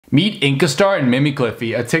Meet Innkastar and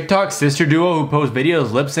Mimikliffi, a TikTok sister duo who post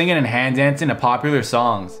videos lip singing and hand dancing to popular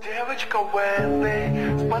songs.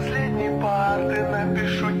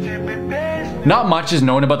 Not much is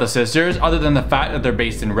known about the sisters other than the fact that they're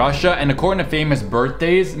based in Russia, and according to famous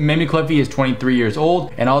birthdays, Mimikliffi is 23 years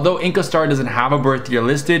old, and although Innkastar doesn't have a birth year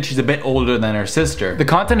listed, she's a bit older than her sister. The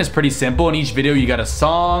content is pretty simple. In each video you got a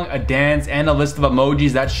song, a dance, and a list of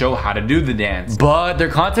emojis that show how to do the dance. But their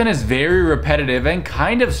content is very repetitive and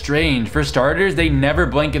kind of strange. For starters, they never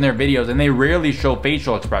blink in their videos and they rarely show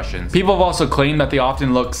facial expressions. People have also claimed that they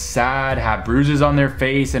often look sad, have bruises on their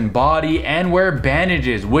face and body, and wear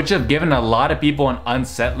bandages, which have given a lot of people an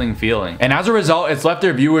unsettling feeling. And as a result, it's left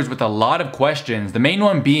their viewers with a lot of questions. The main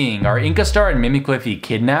one being, are Innkastar and Mimikliffi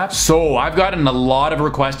kidnapped? So I've gotten a lot of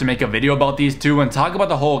requests to make a video about these two and talk about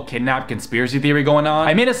the whole kidnap conspiracy theory going on.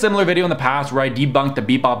 I made a similar video in the past where I debunked the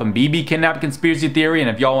Bebopandbebe kidnap conspiracy theory, and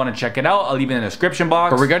if y'all want to check it out, I'll leave it in the description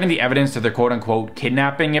box. But regarding the evidence to their quote-unquote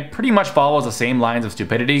kidnapping, it pretty much follows the same lines of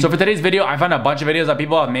stupidity. So for today's video, I found a bunch of videos that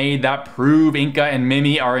people have made that prove Inka and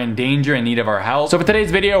Mimi are in danger and need of our help. So for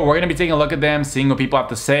today's video, we're gonna be taking a look at them, seeing what people have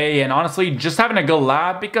to say, and honestly just having a good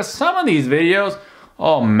laugh, because some of these videos,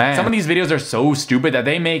 oh man, some of these videos are so stupid that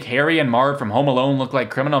they make Harry and Marv from Home Alone look like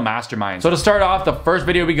criminal masterminds. So to start off, the first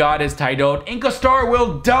video we got is titled, Innkastar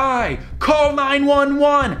will die! Call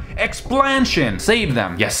 911! Explanation! Save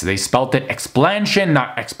them. Yes, they spelt it explanation,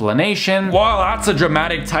 not explanation. Wow, that's a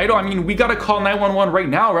dramatic title. I mean, we gotta call 911 right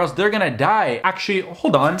now or else they're gonna die. Actually,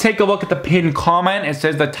 hold on. Take a look at the pinned comment. It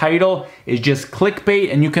says the title is just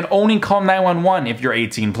clickbait and you can only call 911 if you're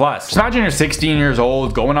 18 plus. Just imagine you're 16 years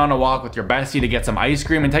old, going on a walk with your bestie to get some ice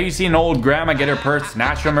cream until you see an old grandma get her purse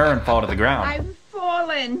snatched from her and fall to the ground. I've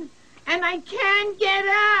fallen and I can't get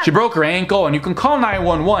up. She broke her ankle and you can call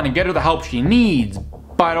 911 and get her the help she needs,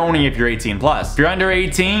 but only if you're 18 plus. If you're under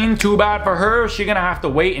 18, too bad for her, she's gonna have to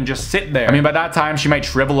wait and just sit there. I mean, by that time she might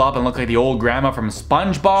shrivel up and look like the old grandma from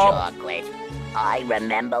SpongeBob. Chocolate. I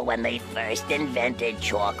remember when they first invented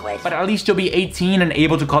chocolate. But at least you'll be 18 and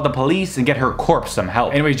able to call the police and get her corpse some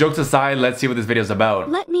help. Anyway, jokes aside, let's see what this video's about.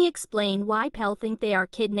 Let me explain why Pell think they are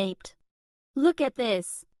kidnapped. Look at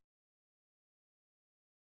this.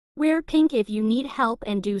 Wear pink if you need help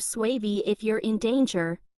and do swavy if you're in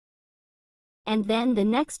danger. And then the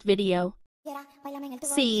next video.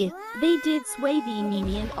 See, they did swavy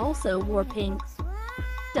Mimi and also wore pink.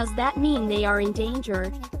 Does that mean they are in danger?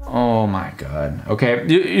 Oh my god. Okay,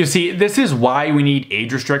 you see, this is why we need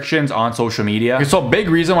age restrictions on social media. Okay, so big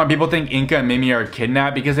reason why people think Inka and Mimi are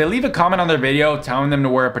kidnapped, because they leave a comment on their video telling them to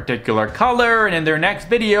wear a particular color, and in their next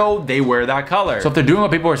video, they wear that color. So if they're doing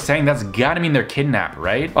what people are saying, that's gotta mean they're kidnapped,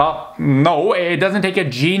 right? Well, no, it doesn't take a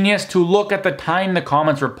genius to look at the time the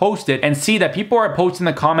comments were posted and see that people are posting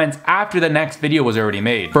the comments after the next video was already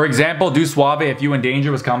made. For example, Do Suave If You in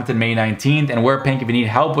Danger was commented May 19th, and Wear Pink If You Need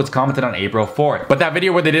Help was commented on April 4th. But that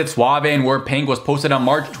video where they did Suave and Wear Pink was posted on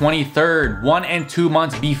March 23rd, 1 and 2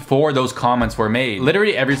 months before those comments were made.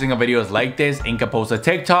 Literally every single video is like this. Inka posts a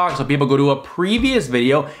TikTok, so people go to a previous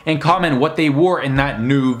video and comment what they wore in that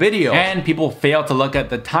new video. And people fail to look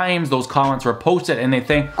at the times those comments were posted and they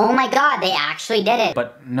think, oh my god, they actually did it.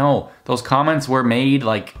 But no, those comments were made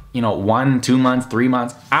like, 1, 2 months, 3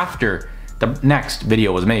 months after the next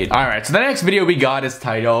video was made. Alright, so the next video we got is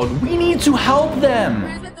titled, We Need to Help Them.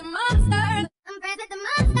 I'm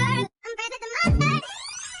friends with the monster.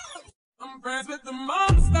 I'm friends with the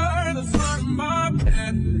monster that's on my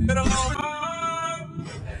bed. Get along my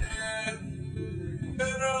head. Get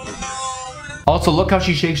along. Also, look how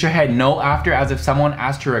she shakes her head no after, as if someone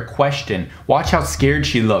asked her a question. Watch how scared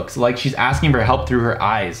she looks, like she's asking for help through her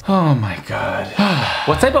eyes. Oh my god.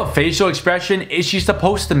 What type of facial expression is she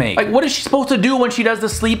supposed to make? Like, what is she supposed to do when she does the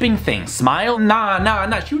sleeping thing? Smile?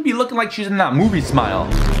 Nah. She would be looking like she's in that movie Smile.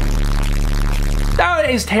 That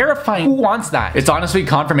is terrifying. Who wants that? It's honestly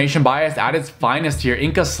confirmation bias at its finest here.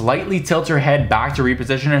 Inka slightly tilts her head back to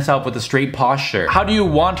reposition herself with a straight posture. How do you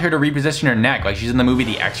want her to reposition her neck? Like she's in the movie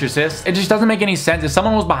The Exorcist? It just doesn't make any sense. If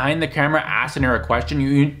someone was behind the camera asking her a question,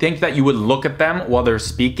 you'd think that you would look at them while they're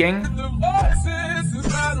speaking.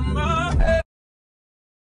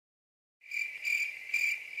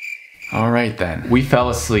 Alright then, we fell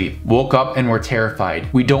asleep, woke up and were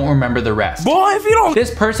terrified. We don't remember the rest. Boy, if you don't.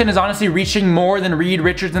 This person is honestly reaching more than Reed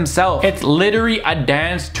Richards himself. It's literally a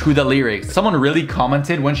dance to the lyrics. Someone really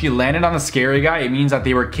commented when she landed on the scary guy, it means that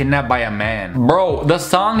they were kidnapped by a man. Bro, the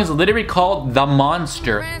song is literally called The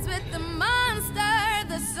Monster.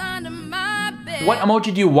 What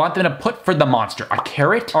emoji do you want them to put for the monster? A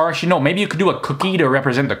carrot? Or actually no, maybe you could do a cookie to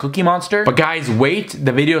represent the cookie monster. But guys, wait,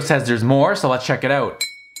 the video says there's more, so let's check it out.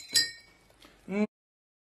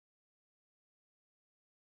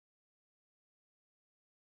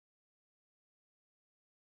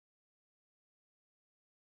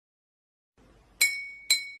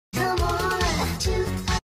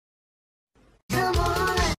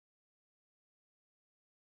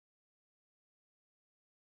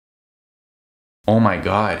 Oh my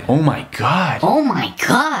god. Oh my god. Oh my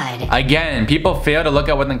god. Again, people fail to look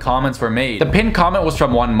at when the comments were made. The pinned comment was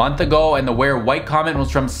from 1 month ago and the wear white comment was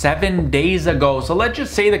from 7 days ago. So let's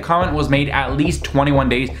just say the comment was made at least 21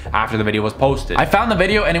 days after the video was posted. I found the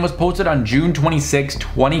video and it was posted on June 26,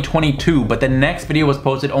 2022, but the next video was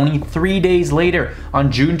posted only 3 days later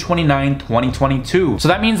on June 29, 2022. So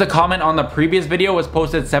that means the comment on the previous video was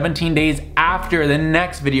posted 17 days after the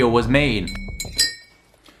next video was made.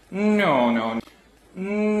 No.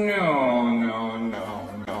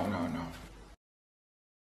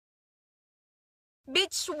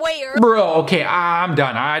 Bitch swear. Bro, okay, I'm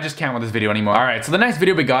done. I just can't with this video anymore. Alright, so the next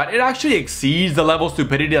video we got, it actually exceeds the level of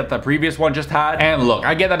stupidity that the previous one just had. And look,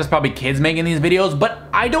 I get that it's probably kids making these videos, but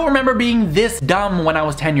I don't remember being this dumb when I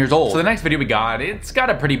was 10 years old. So the next video we got, it's got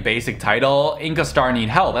a pretty basic title, Innkastar need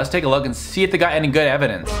help. Let's take a look and see if they got any good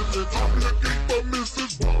evidence.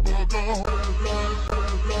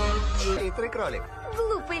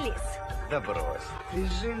 Глупый лис. Да брось, ты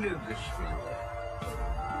же любишь меня.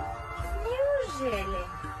 Неужели?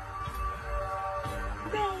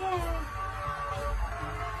 Да я...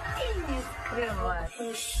 И не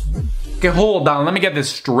скрываюсь. Okay, hold on, let me get this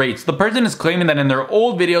straight. So the person is claiming that in their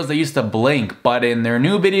old videos they used to blink, but in their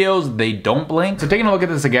new videos they don't blink. So taking a look at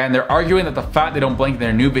this again, they're arguing that the fact they don't blink in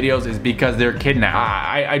their new videos is because they're kidnapped.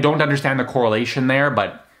 I don't understand the correlation there,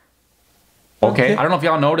 but okay. I don't know if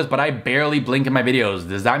y'all noticed, but I barely blink in my videos.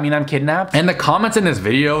 Does that mean I'm kidnapped? And the comments in this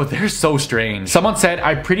video, they're so strange. Someone said,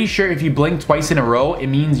 I'm pretty sure if you blink twice in a row, it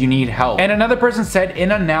means you need help. And another person said,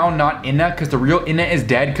 Inna now, not Inna, because the real Inna is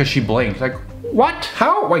dead because she blinked. Like, what?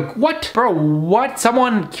 How? Like, what? Bro, what?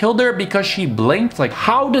 Someone killed her because she blinked? Like,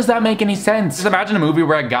 how does that make any sense? Just imagine a movie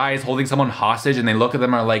where a guy is holding someone hostage and they look at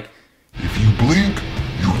them and are like, if you blink,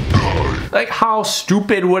 like, how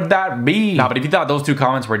stupid would that be? Nah, but if you thought those two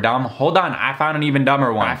comments were dumb, hold on, I found an even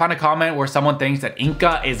dumber one. I found a comment where someone thinks that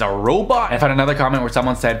Inka is a robot. I found another comment where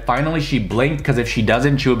someone said, finally she blinked, because if she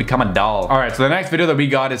doesn't, she will become a doll. Alright, so the next video that we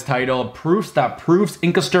got is titled, Proofs That Proves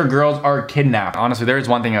Innkastar Girls Are Kidnapped. Honestly, there is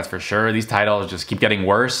one thing that's for sure. These titles just keep getting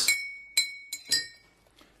worse.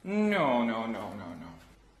 No.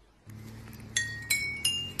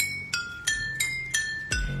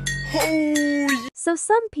 So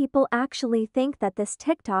some people actually think that this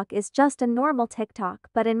TikTok is just a normal TikTok,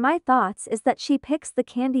 but in my thoughts is that she picks the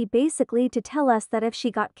candy basically to tell us that if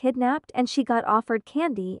she got kidnapped and she got offered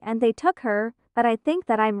candy and they took her, but I think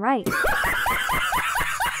that I'm right.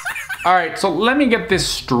 Alright, so let me get this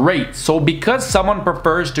straight. So because someone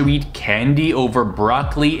prefers to eat candy over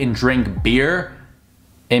broccoli and drink beer,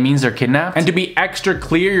 it means they're kidnapped? And to be extra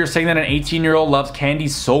clear, you're saying that an 18-year-old loves candy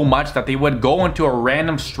so much that they would go into a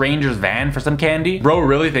random stranger's van for some candy? Bro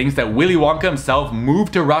really thinks that Willy Wonka himself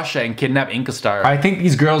moved to Russia and kidnapped Innkastar. I think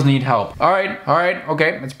these girls need help. Alright,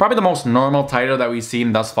 okay. It's probably the most normal title that we've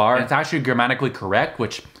seen thus far. And it's actually grammatically correct,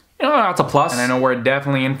 which, you know, that's a plus. And I know we're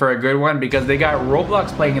definitely in for a good one because they got Roblox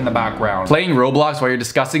playing in the background. Playing Roblox while you're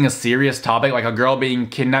discussing a serious topic like a girl being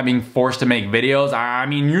kidnapped, being forced to make videos. I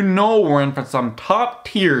mean, you know we're in for some top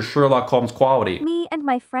tier Sherlock Holmes quality. Me and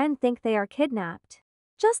my friend think they are kidnapped.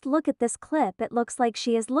 Just look at this clip, it looks like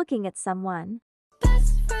she is looking at someone.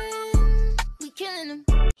 Best friend, we killing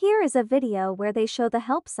them. Here is a video where they show the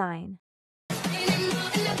help sign.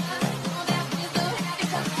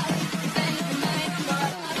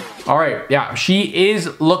 Alright, yeah, she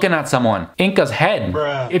is looking at someone. Inka's head.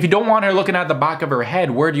 Bruh. If you don't want her looking at the back of her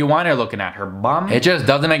head, where do you want her looking at? Her bum? It just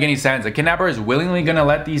doesn't make any sense. The kidnapper is willingly gonna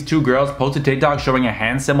let these two girls post a TikTok showing a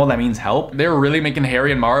hand symbol that means help. They're really making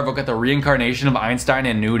Harry and Marv look at the reincarnation of Einstein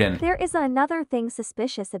and Newton. There is another thing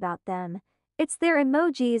suspicious about them. It's their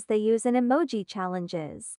emojis they use in emoji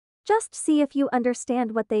challenges. Just see if you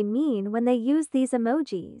understand what they mean when they use these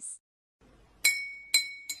emojis.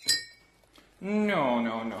 No.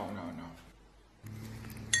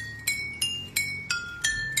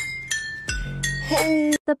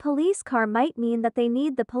 The police car might mean that they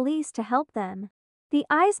need the police to help them. The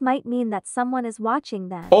eyes might mean that someone is watching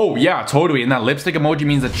them. Oh yeah, totally. And that lipstick emoji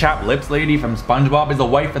means the chapped lips lady from SpongeBob is the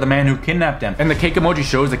wife of the man who kidnapped them. And the cake emoji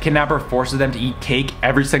shows the kidnapper forces them to eat cake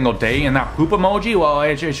every single day. And that poop emoji, well,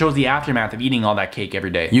 it shows the aftermath of eating all that cake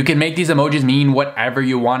every day. You can make these emojis mean whatever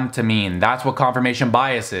you want it to mean. That's what confirmation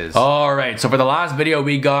bias is. Alright, so for the last video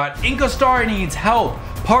we got Innkastar needs help.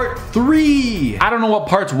 Part 3! I don't know what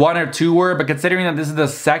parts 1 or 2 were, but considering that this is the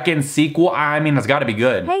second sequel, I mean, it's gotta be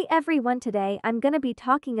good. Hey everyone, today I'm gonna be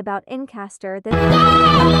talking about Innkastar.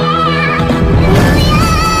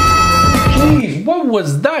 Jeez, what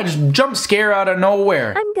was that? Just jump scare out of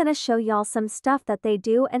nowhere. I'm gonna show y'all some stuff that they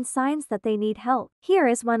do and signs that they need help. Here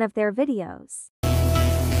is one of their videos.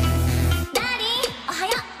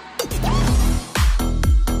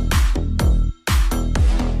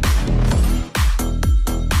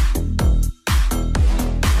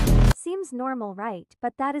 normal, right?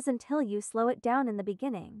 But that is until you slow it down in the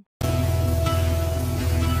beginning.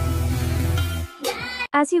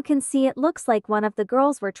 As you can see, it looks like one of the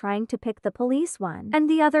girls were trying to pick the police one, and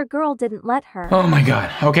the other girl didn't let her. Oh my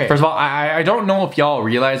god. Okay, first of all, I don't know if y'all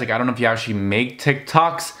realize, like, I don't know if you actually make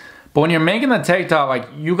TikToks, but when you're making the TikTok, like,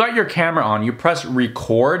 you got your camera on, you press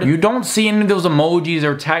record, you don't see any of those emojis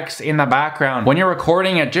or text in the background. When you're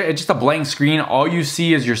recording, it's just a blank screen, all you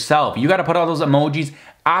see is yourself. You gotta put all those emojis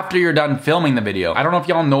after you're done filming the video. I don't know if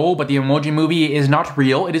y'all know, but the Emoji Movie is not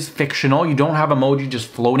real, it is fictional. You don't have emoji just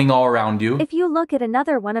floating all around you. If you look at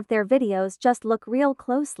another one of their videos, just look real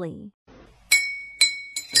closely.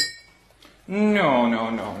 No.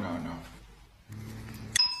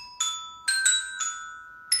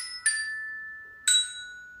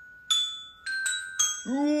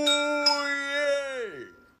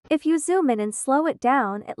 If you zoom in and slow it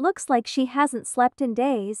down, it looks like she hasn't slept in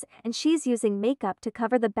days, and she's using makeup to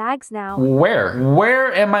cover the bags now.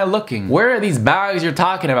 Where am I looking? Where are these bags you're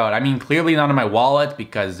talking about? I mean, clearly not in my wallet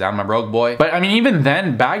because I'm a broke boy. But I mean, even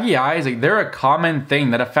then, baggy eyes, like, they're a common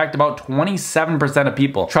thing that affect about 27% of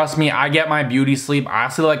people. Trust me, I get my beauty sleep. I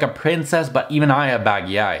sleep like a princess, but even I have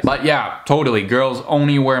baggy eyes. But yeah, totally, girls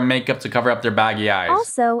only wear makeup to cover up their baggy eyes.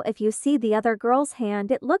 Also, if you see the other girl's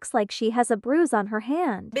hand, it looks like she has a bruise on her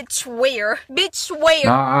hand. I'm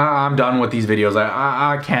done with these videos.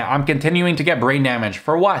 I can't. I'm continuing to get brain damage.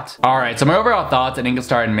 For what? Alright, so my overall thoughts on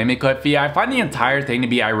Innkastar and Mimikliffi. I find the entire thing to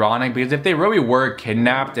be ironic because if they really were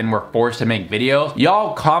kidnapped and were forced to make videos,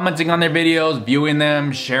 y'all commenting on their videos, viewing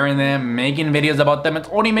them, sharing them, making videos about them, it's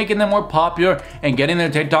only making them more popular and getting their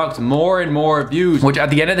TikToks more and more views, which at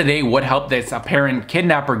the end of the day would help this apparent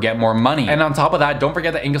kidnapper get more money. And on top of that, don't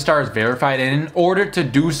forget that Innkastar is verified, and in order to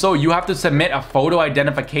do so, you have to submit a photo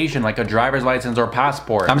identification like a driver's license or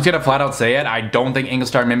passport. I'm just gonna flat out say it, I don't think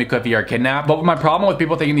Innkastar and Mimikliffi are kidnapped, but my problem with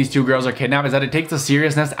people thinking these two girls are kidnapped is that it takes the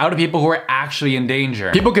seriousness out of people who are actually in danger.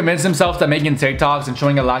 People convince themselves that making TikToks and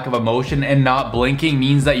showing a lack of emotion and not blinking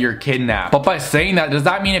means that you're kidnapped. But by saying that, does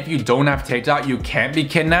that mean if you don't have TikTok, you can't be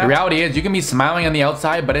kidnapped? The reality is, you can be smiling on the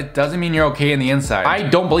outside, but it doesn't mean you're okay on the inside. I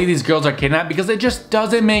don't believe these girls are kidnapped because it just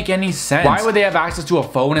doesn't make any sense. Why would they have access to a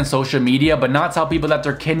phone and social media, but not tell people that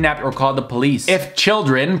they're kidnapped or call the police? If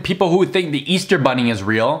children, people who think the Easter Bunny is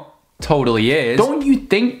real, totally is, don't you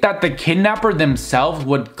think that the kidnapper themselves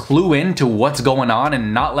would clue into what's going on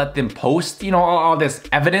and not let them post, you know, all this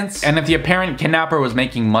evidence? And if the apparent kidnapper was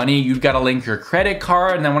making money, you've got to link your credit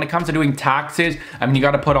card, and then when it comes to doing taxes, I mean, you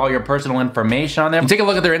got to put all your personal information on them. You take a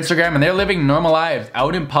look at their Instagram and they're living normal lives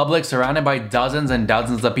out in public surrounded by dozens and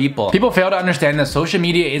dozens of people. People fail to understand that social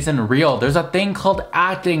media isn't real. There's a thing called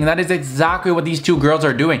acting, and that is exactly what these two girls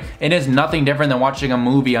are doing. It is nothing different than watching a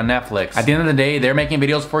movie on Netflix. At the end of the day, they're making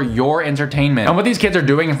videos for your entertainment. And what these kids are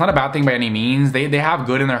doing, it's not a bad thing by any means. They have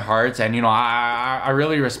good in their hearts, and you know, I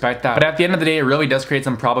really respect that. But at the end of the day, it really does create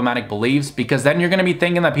some problematic beliefs, because then you're gonna be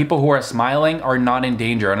thinking that people who are smiling are not in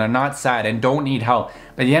danger and are not sad and don't need help.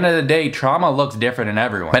 But at the end of the day, trauma looks different in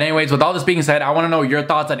everyone. But anyways, with all this being said, I want to know your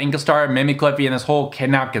thoughts on Innkastar, Mimikliffi, and this whole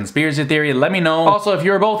kidnap conspiracy theory. Let me know. Also, if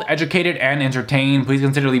you're both educated and entertained, please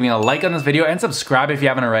consider leaving a like on this video and subscribe if you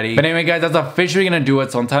haven't already. But anyway, guys, that's officially gonna do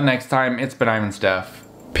it. So until next time, it's been IvanSteff.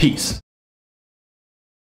 Peace.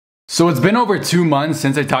 So it's been over 2 months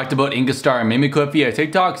since I talked about Innkastar and Mimikliffi, a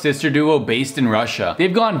TikTok sister duo based in Russia.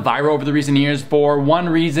 They've gone viral over the recent years for one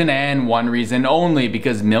reason and one reason only,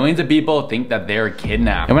 because millions of people think that they're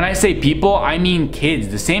kidnapped. And when I say people, I mean kids.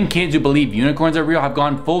 The same kids who believe unicorns are real have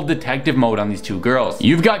gone full detective mode on these two girls.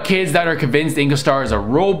 You've got kids that are convinced Innkastar is a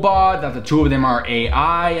robot, that the two of them are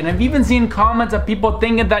AI, and I've even seen comments of people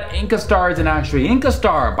thinking that Innkastar isn't actually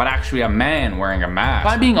Innkastar, but actually a man wearing a mask.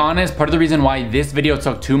 If I'm being honest, part of the reason why this video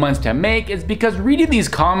took 2 months to make is because reading these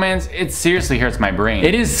comments, it seriously hurts my brain.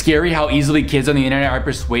 It is scary how easily kids on the internet are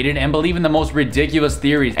persuaded and believe in the most ridiculous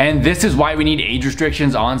theories, and this is why we need age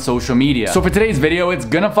restrictions on social media. So for today's video, it's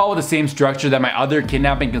gonna follow the same structure that my other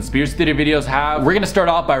kidnapping conspiracy theory videos have. We're gonna start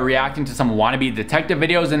off by reacting to some wannabe detective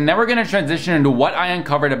videos, and then we're gonna transition into what I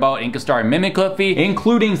uncovered about Innkastar and Mimikliffi,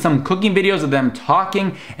 including some cooking videos of them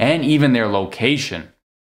talking and even their location.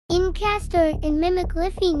 Innkastar and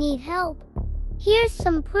Mimikliffi need help. Here's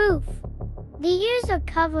some proof. The ears are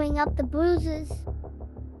covering up the bruises.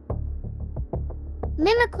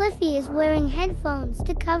 Mimikliffi is wearing headphones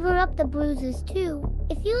to cover up the bruises too.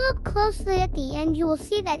 If you look closely at the end, you will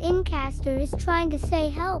see that Innkastar is trying to say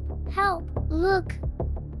help, help, look.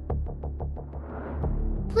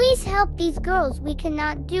 Please help these girls, we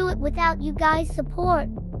cannot do it without you guys' support.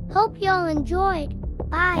 Hope y'all enjoyed.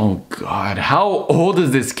 Bye. Oh god, how old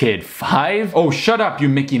is this kid? 5? Oh, shut up, you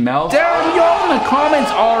Mickey Mouse. Damn, y'all in the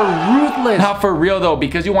comments are ruthless. Not for real though,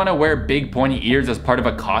 because you want to wear big pointy ears as part of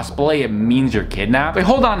a cosplay, it means you're kidnapped. Wait,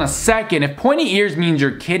 hold on a second. If pointy ears means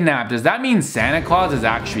you're kidnapped, does that mean Santa Claus is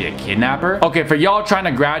actually a kidnapper? Okay, for y'all trying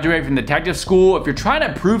to graduate from detective school, if you're trying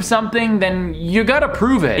to prove something, then you gotta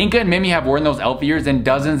prove it. Inka and Mimi have worn those elf ears in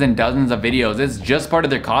dozens and dozens of videos. It's just part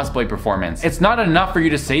of their cosplay performance. It's not enough for you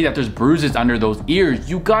to say that there's bruises under those ears.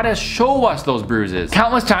 You gotta show us those bruises.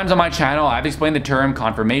 Countless times on my channel, I've explained the term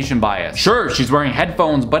confirmation bias. Sure, she's wearing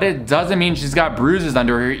headphones, but it doesn't mean she's got bruises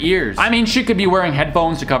under her ears. I mean, she could be wearing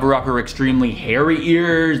headphones to cover up her extremely hairy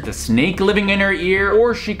ears, the snake living in her ear,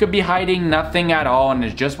 or she could be hiding nothing at all and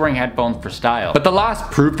is just wearing headphones for style. But the last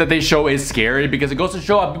proof that they show is scary because it goes to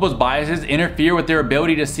show how people's biases interfere with their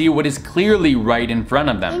ability to see what is clearly right in front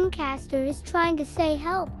of them. Innkastar is trying to say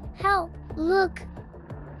help, help, look.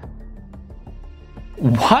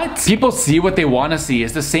 What? People see what they want to see.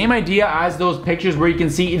 It's the same idea as those pictures where you can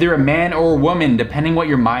see either a man or a woman depending what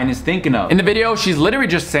your mind is thinking of. In the video, she's literally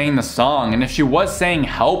just saying the song, and if she was saying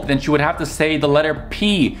help, then she would have to say the letter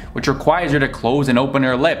P, which requires her to close and open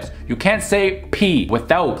her lips. You can't say P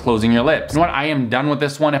without closing your lips. You know what? I am done with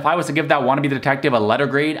this one. If I was to give that wannabe detective a letter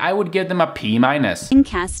grade, I would give them a P-.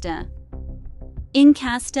 Innkastar.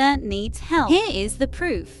 Innkastar needs help. Here is the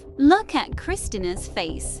proof. Look at Christina's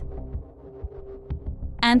face.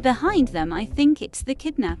 And behind them, I think it's the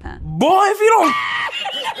kidnapper. Boy, if you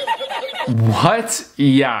don't... What?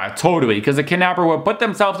 Yeah, totally. Because the kidnapper would put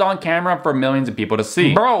themselves on camera for millions of people to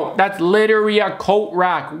see. Bro, that's literally a coat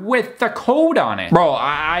rack with the code on it. Bro,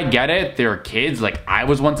 I get it. They're kids. Like, I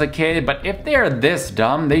was once a kid. But if they're this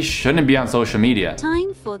dumb, they shouldn't be on social media.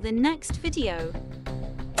 Time for the next video.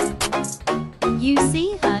 You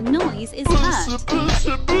see her noise is hurt.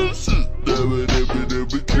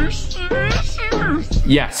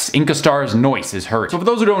 Yes, Innkastar's noise is hurt. So for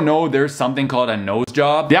those who don't know, there's something called a nose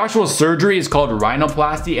job. The actual surgery is called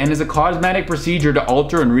rhinoplasty and is a cosmetic procedure to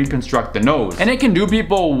alter and reconstruct the nose. And it can do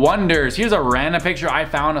people wonders. Here's a random picture I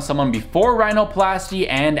found of someone before rhinoplasty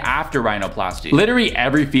and after rhinoplasty. Literally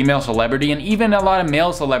every female celebrity and even a lot of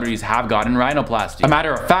male celebrities have gotten rhinoplasty. A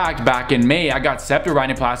matter of fact, back in May, I got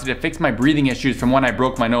septorhinoplasty to fix my breathing issues from when I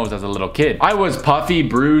broke my nose as a little kid. I was puffy,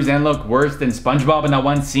 bruised, and looked worse than SpongeBob in that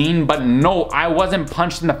one scene, but no, I wasn't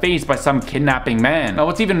punched in the face by some kidnapping man. Now,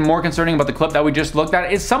 what's even more concerning about the clip that we just looked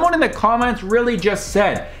at is someone in the comments really just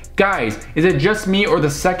said, guys, is it just me or the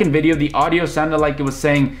second video the audio sounded like it was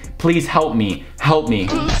saying, please help me, help me.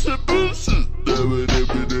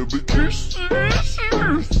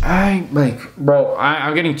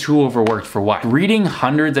 I'm getting too overworked for what? Reading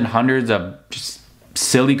hundreds and hundreds of just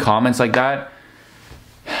silly comments like that,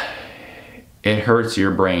 it hurts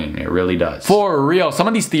your brain. It really does. For real, some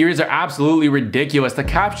of these theories are absolutely ridiculous. The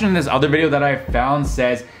caption in this other video that I found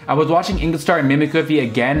says, I was watching Innkastar and Mimikliffi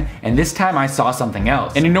again, and this time I saw something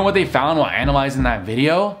else. And you know what they found while analyzing that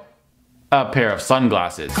video? A pair of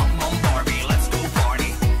sunglasses.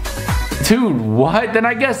 Dude, what? Then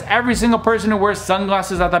I guess every single person who wears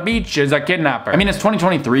sunglasses at the beach is a kidnapper. I mean, it's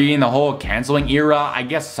 2023 in the whole canceling era. I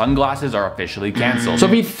guess sunglasses are officially canceled. So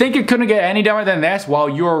if you think it couldn't get any dumber than this, well,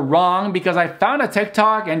 you're wrong, because I found a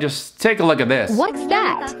TikTok and just take a look at this. What's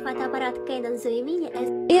that?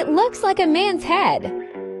 It looks like a man's head.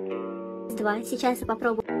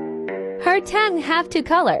 Her tongue have two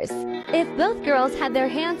colors. If both girls had their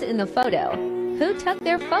hands in the photo, who took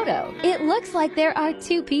their photo? It looks like there are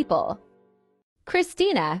two people.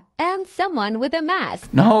 Christina and someone with a mask.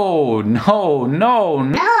 No.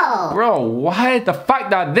 Bro, what? The fact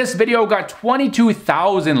that this video got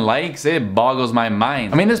 22,000 likes, it boggles my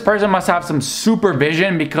mind. I mean, this person must have some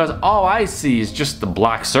supervision because all I see is just the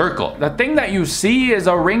black circle. The thing that you see is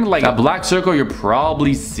a ring light. The black circle you're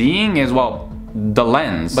probably seeing is, well, the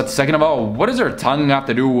lens. But second of all, what does her tongue have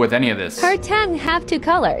to do with any of this? Her tongue have two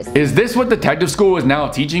colors. Is this what detective school is now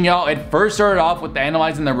teaching y'all? It first started off with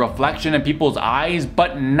analyzing the reflection in people's eyes,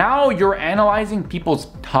 but now you're analyzing people's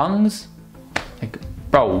tongues? Like,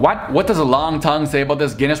 bro, what does a long tongue say about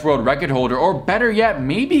this Guinness World Record holder? Or better yet,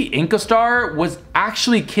 maybe Innkastar was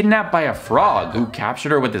actually kidnapped by a frog who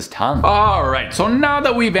captured her with his tongue. Alright, so now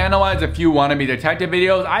that we've analyzed a few wannabe detective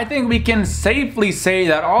videos, I think we can safely say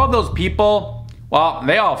that all those people Well,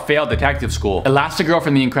 they all failed detective school. Elastigirl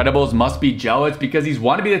from The Incredibles must be jealous because these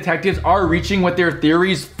wannabe detectives are reaching with their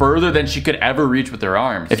theories further than she could ever reach with her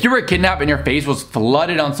arms. If you were kidnapped and your face was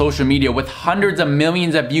flooded on social media with hundreds of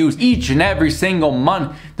millions of views each and every single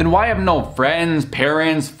month, then why have no friends,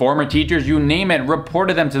 parents, former teachers, you name it,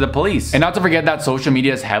 reported them to the police? And not to forget that social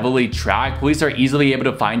media is heavily tracked. Police are easily able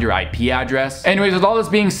to find your IP address. Anyways, with all this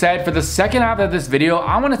being said, for the second half of this video,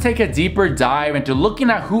 I want to take a deeper dive into looking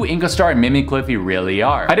at who Innkastar and Mimikliffi really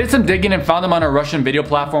are. I did some digging and found them on a Russian video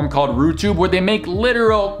platform called RuTube where they make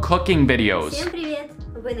literal cooking videos. Всем привет!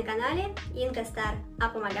 Вы на канале Innkastar, а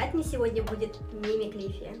помогать мне сегодня будет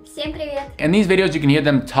Mimikliffi. Всем привет! In these videos, you can hear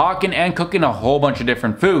them talking and cooking a whole bunch of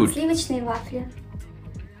different food. Сливочные вафли.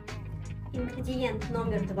 Ингредиент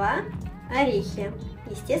номер 2 – орехи.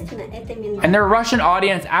 Естественно, это миндаль. And their Russian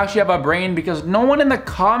audience actually have a brain because no one in the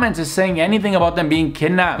comments is saying anything about them being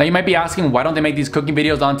kidnapped. Now you might be asking, why don't they make these cooking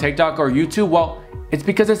videos on TikTok or YouTube? Well, it's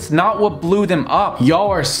because it's not what blew them up. Y'all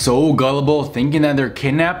are so gullible thinking that they're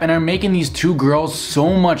kidnapped and are making these two girls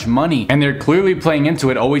so much money. And they're clearly playing into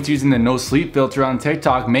it, always using the no sleep filter on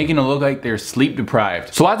TikTok, making it look like they're sleep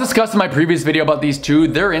deprived. So as discussed in my previous video about these two,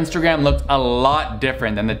 their Instagram looked a lot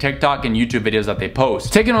different than the TikTok and YouTube videos that they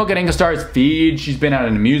post. Taking a look at Innkastar's feed, she's been at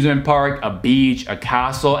an amusement park, a beach, a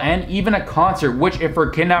castle, and even a concert, which if her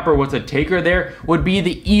kidnapper was to take her there, would be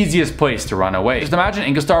the easiest place to run away. Just imagine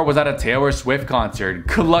Innkastar was at a Taylor Swift concert.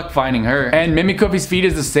 Good luck finding her. And Mimikliffi's feed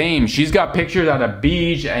is the same. She's got pictures at a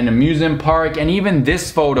beach, an amusement park, and even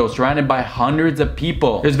this photo surrounded by hundreds of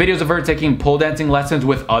people. There's videos of her taking pole dancing lessons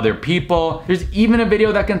with other people. There's even a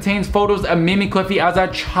video that contains photos of Mimikliffi as a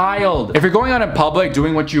child. If you're going out in public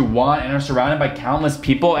doing what you want and are surrounded by countless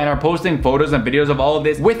people and are posting photos and videos of all of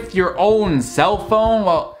this with your own cell phone,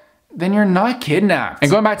 well, then you're not kidnapped. And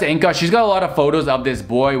going back to Inka, she's got a lot of photos of this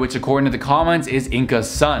boy, which according to the comments is Inka's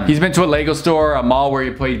son. He's been to a Lego store, a mall where he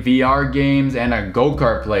played VR games, and a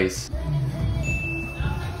go-kart place.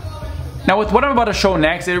 Now with what I'm about to show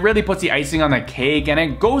next, it really puts the icing on the cake, and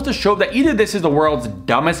it goes to show that either this is the world's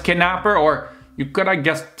dumbest kidnapper, or you could, I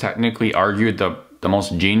guess, technically argue the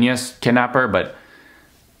most genius kidnapper, but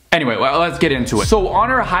anyway, well, let's get into it. So on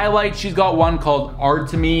her highlight, she's got one called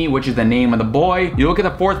Artemy, which is the name of the boy. You look at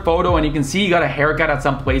the fourth photo and you can see he got a haircut at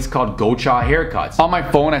some place called Gocha Haircuts. On my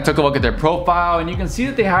phone, I took a look at their profile and you can see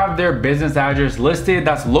that they have their business address listed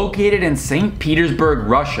that's located in St. Petersburg,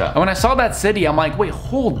 Russia. And when I saw that city, I'm like, wait,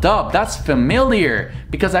 hold up, that's familiar,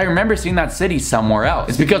 because I remember seeing that city somewhere else.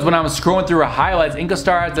 It's because when I was scrolling through her highlights,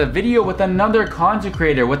 Innkastar has a video with another content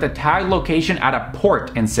creator with a tagged location at a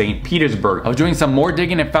port in St. Petersburg. I was doing some more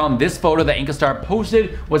digging and found this photo that Innkastar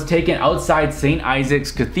posted was taken outside St.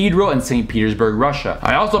 Isaac's Cathedral in St. Petersburg, Russia.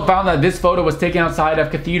 I also found that this photo was taken outside of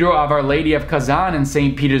Cathedral of Our Lady of Kazan in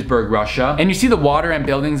St. Petersburg, Russia. And you see the water and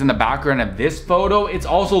buildings in the background of this photo. It's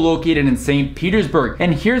also located in St. Petersburg.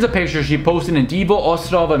 And here's a picture she posted in Divo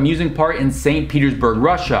Ostrov Amusing Park in St. Petersburg,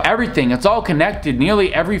 Russia. Everything, it's all connected.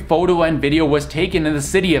 Nearly every photo and video was taken in the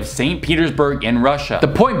city of St. Petersburg in Russia. The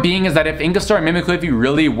point being is that if Innkastar and Mimikliffi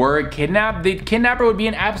really were kidnapped, the kidnapper would be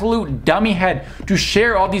an absolute dummy head to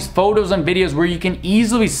share all these photos and videos where you can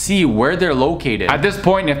easily see where they're located. At this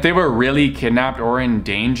point, if they were really kidnapped or in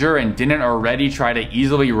danger and didn't already try to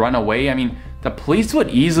easily run away, I mean, the police would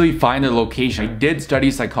easily find their location. I did study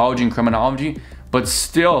psychology and criminology, but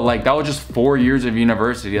still, like, that was just 4 years of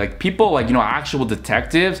university. Like, people, like, you know, actual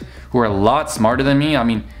detectives who are a lot smarter than me, I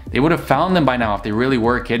mean, they would have found them by now if they really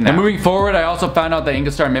were kidnapped. And moving forward, I also found out that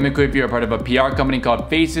Innkastar and Mimikliffi are part of a PR company called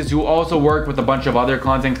Faces, who also work with a bunch of other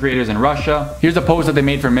content creators in Russia. Here's a post that they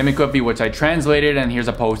made for Mimikliffi, which I translated, and here's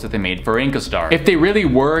a post that they made for Innkastar. If they really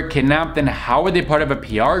were kidnapped, then how are they part of a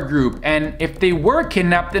PR group? And if they were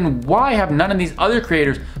kidnapped, then why have none of these other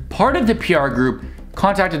creators, part of the PR group,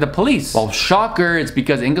 contacted the police? Well, shocker, it's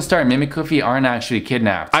because Innkastar and Mimikliffi aren't actually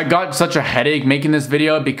kidnapped. I got such a headache making this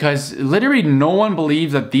video because literally no one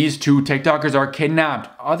believes that these two TikTokers are kidnapped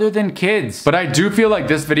other than kids. But I do feel like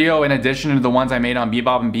this video, in addition to the ones I made on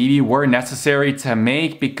Bebopandbebe, were necessary to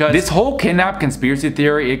make because this whole kidnap conspiracy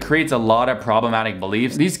theory, it creates a lot of problematic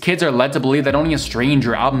beliefs. These kids are led to believe that only a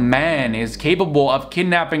stranger, a man, is capable of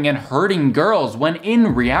kidnapping and hurting girls, when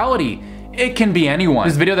in reality, it can be anyone.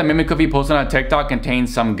 This video that Mimikliffi posted on TikTok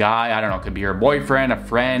contains some guy, I don't know, it could be her boyfriend, a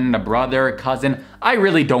friend, a brother, a cousin. I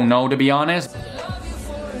really don't know, to be honest.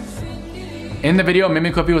 In the video,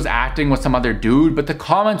 Mimikliffi was acting with some other dude, but the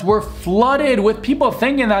comments were flooded with people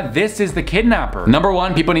thinking that this is the kidnapper. Number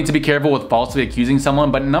one, people need to be careful with falsely accusing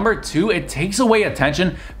someone, but number two, it takes away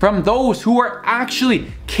attention from those who are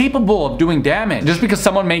actually capable of doing damage. Just because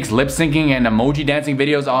someone makes lip syncing and emoji dancing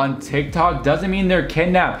videos on TikTok doesn't mean they're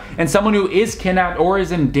kidnapped. And someone who is kidnapped or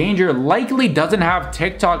is in danger likely doesn't have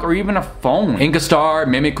TikTok or even a phone. Innkastar,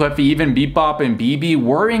 Mimikliffi, even Bebopandbebe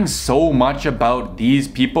worrying so much about these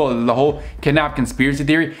people, the whole kidnap conspiracy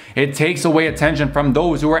theory, it takes away attention from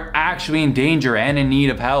those who are actually in danger and in need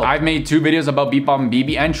of help. I've made 2 videos about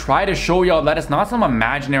Bebopandbebe and try to show y'all that it's not some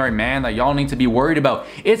imaginary man that y'all need to be worried about.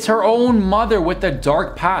 It's her own mother with a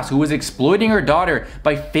dark past who was exploiting her daughter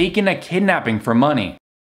by faking a kidnapping for money.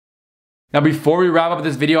 Now before we wrap up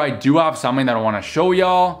this video, I do have something that I want to show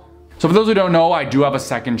y'all. So for those who don't know, I do have a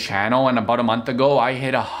second channel, and about a month ago, I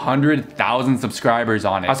hit 100,000 subscribers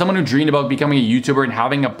on it. As someone who dreamed about becoming a YouTuber and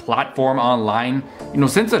having a platform online, you know,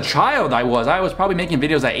 since a child I was probably making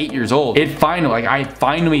videos at 8 years old. I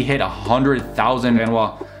finally hit 100,000, and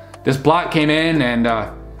well, this plot came in, and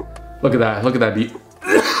look at that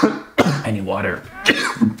I need water.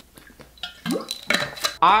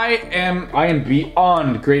 I am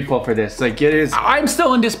beyond grateful for this. Like, it is, I'm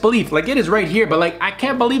still in disbelief. Like, it is right here, but like, I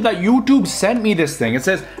can't believe that YouTube sent me this thing. It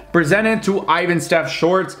says, presented to IvanSteff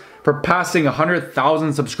Shorts for passing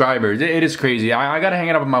 100,000 subscribers. It is crazy. I gotta hang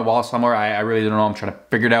it up on my wall somewhere. I really don't know. I'm trying to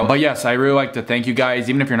figure it out. But yes, I really like to thank you guys.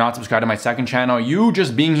 Even if you're not subscribed to my second channel, you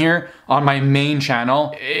just being here on my main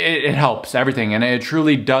channel, it helps everything. And it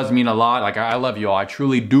truly does mean a lot. Like, I love you all. I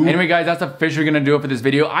truly do. Anyway, guys, that's officially gonna do it for this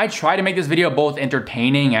video. I try to make this video both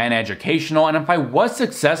entertaining and educational. And if I was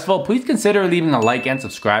successful, please consider leaving a like and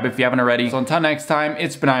subscribe if you haven't already. So until next time,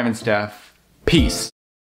 it's been IvanSteff. Peace.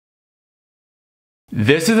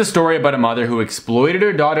 This is a story about a mother who exploited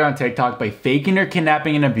her daughter on TikTok by faking her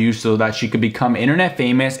kidnapping and abuse so that she could become internet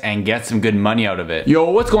famous and get some good money out of it. Yo,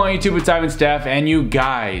 what's going on YouTube? It's IvanSteff, and you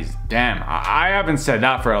guys, damn, I haven't said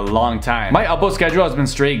that for a long time. My upload schedule has been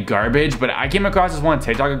straight garbage, but I came across this one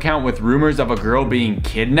TikTok account with rumors of a girl being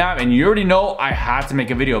kidnapped, and you already know I had to make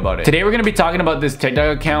a video about it. Today we're gonna be talking about this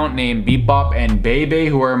TikTok account named Bebopandbebe,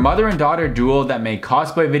 who are a mother and daughter duo that make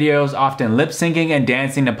cosplay videos, often lip syncing and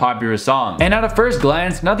dancing to popular songs. And at a first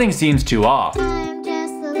glance, nothing seems too off.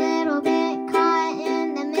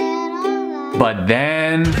 But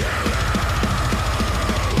then...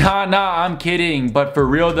 Nah, I'm kidding. But for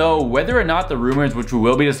real though, whether or not the rumors which we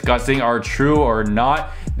will be discussing are true or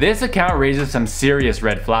not, this account raises some serious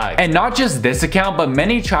red flags. And not just this account, but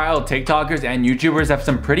many child TikTokers and YouTubers have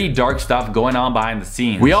some pretty dark stuff going on behind the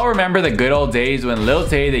scenes. We all remember the good old days when Lil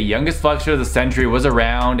Tay, the youngest flexer of the century, was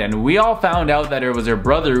around, and we all found out that it was her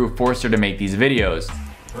brother who forced her to make these videos.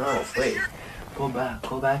 Bro, wait. Go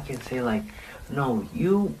back and say like, no,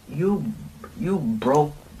 you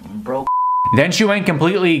broke. Then she went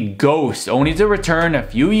completely ghost, only to return a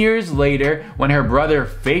few years later when her brother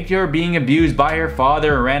faked her being abused by her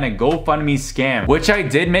father and ran a GoFundMe scam, which I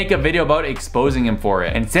did make a video about exposing him for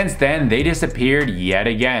it. And since then, they disappeared yet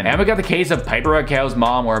again. And we got the case of Piper Raquel's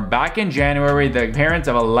mom, where back in January, the parents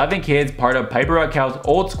of 11 kids, part of Piper Raquel's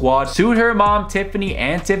old squad, sued her mom, Tiffany,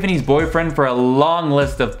 and Tiffany's boyfriend for a long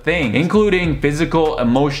list of things, including physical,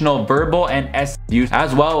 emotional, verbal, and abuse,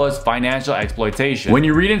 as well as financial exploitation. When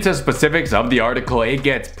you read into specifics of the article, it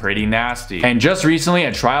gets pretty nasty. And just recently,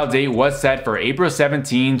 a trial date was set for April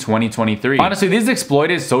 17, 2023. Honestly, these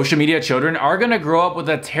exploited social media children are gonna grow up with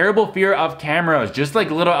a terrible fear of cameras, just like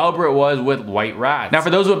little Albert was with white rats. Now, for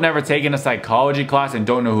those who have never taken a psychology class and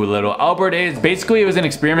don't know who little Albert is, basically it was an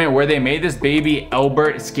experiment where they made this baby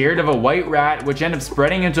Albert scared of a white rat, which ended up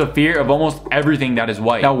spreading into a fear of almost everything that is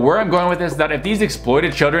white. Now, where I'm going with this is that if these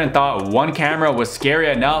exploited children thought one camera was scary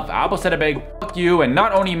enough, Apple said a big fuck you and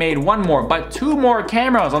not only made one more, but 2 more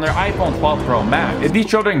cameras on their iPhone 12 Pro Max. If these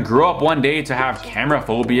children grow up one day to have camera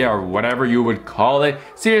phobia or whatever you would call it,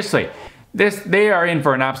 seriously, they are in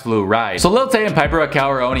for an absolute ride. So Lil Tay and Piper Raquel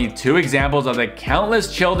are only 2 examples of the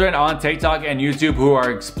countless children on TikTok and YouTube who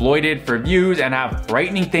are exploited for views and have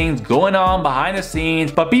frightening things going on behind the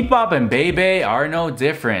scenes, but Bebopandbebe are no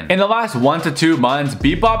different. In the last 1 to 2 months,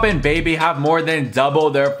 Bebopandbebe have more than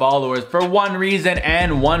doubled their followers for one reason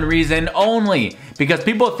and one reason only. Because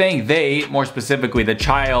people think they, more specifically the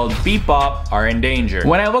child, Bebop, are in danger.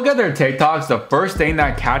 When I look at their TikToks, the first thing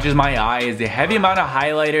that catches my eye is the heavy amount of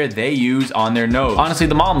highlighter they use on their nose. Honestly,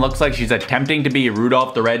 the mom looks like she's attempting to be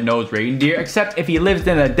Rudolph the Red-Nosed Reindeer, except if he lives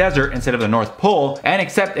in the desert instead of the North Pole, and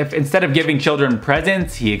except if instead of giving children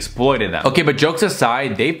presents, he exploited them. Okay, but jokes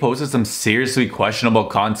aside, they posted some seriously questionable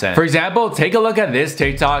content. For example, take a look at this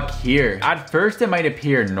TikTok here. At first, it might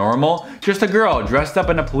appear normal, just a girl dressed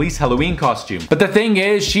up in a police Halloween costume. But the thing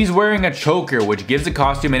is, she's wearing a choker, which gives the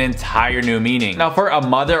costume an entire new meaning. Now for a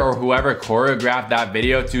mother or whoever choreographed that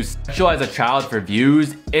video to sexualize a child for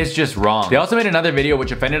views, it's just wrong. They also made another video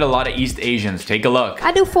which offended a lot of East Asians. Take a look.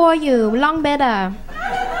 I do for you, long better.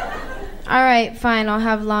 Alright, fine, I'll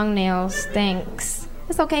have long nails, thanks.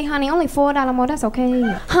 It's okay, honey, only $4 more, that's okay.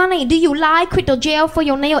 Honey, do you like crystal gel for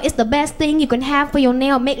your nail? It's the best thing you can have for your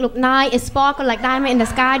nail. Make look nice, it sparkle like diamond in the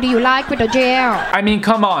sky. Do you like crystal gel? I mean,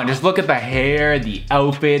 come on, just look at the hair, the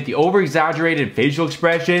outfit, the over-exaggerated facial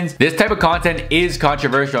expressions. This type of content is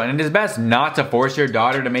controversial, and it is best not to force your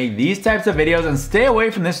daughter to make these types of videos and stay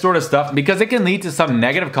away from this sort of stuff because it can lead to some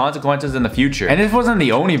negative consequences in the future. And this wasn't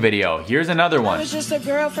the only video. Here's another one. I was just a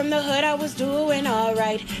girl from the hood, I was doing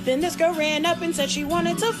alright. Then this girl ran up and said she wanted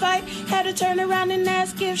to fight. Had to turn around and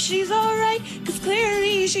ask if she's alright, cause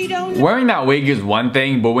clearly she don't know. Wearing that wig is one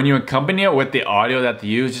thing, but when you accompany it with the audio that they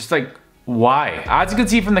use, just like, why? As you can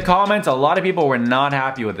see from the comments, a lot of people were not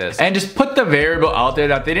happy with this. And just put the variable out there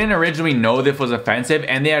that they didn't originally know this was offensive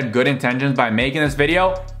and they had good intentions by making this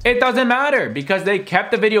video. It doesn't matter because they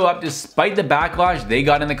kept the video up despite the backlash they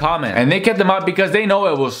got in the comments. And they kept them up because they know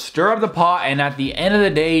it will stir up the pot, and at the end of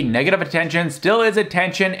the day, negative attention still is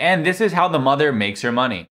attention, and this is how the mother makes her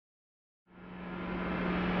money.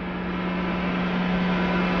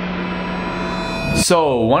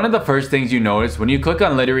 So one of the first things you notice when you click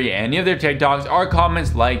on literally any of their TikToks are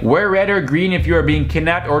comments like, wear red or green if you are being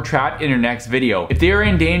kidnapped or trapped in your next video. If they are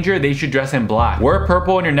in danger, they should dress in black. Wear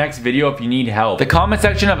purple in your next video if you need help. The comment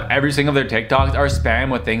section of every single of their TikToks are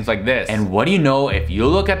spam with things like this. And what do you know, if you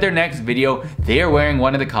look at their next video, they are wearing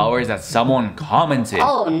one of the colors that someone commented.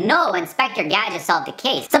 Oh no, Inspector Gadget solved the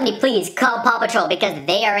case. Somebody please call Paw Patrol because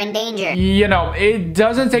they are in danger. You know, it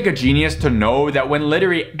doesn't take a genius to know that when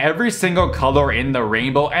literally every single color in the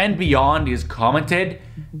rainbow and beyond is commented,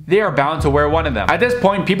 they are bound to wear one of them. At this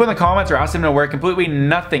point, people in the comments are asking them to wear completely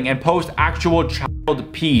nothing and post actual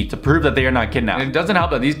child pee to prove that they are not kidnapped. And it doesn't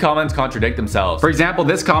help that these comments contradict themselves. For example,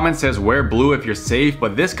 this comment says wear blue if you're safe,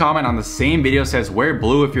 but this comment on the same video says wear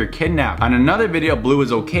blue if you're kidnapped. On another video, blue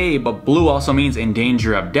is okay, but blue also means in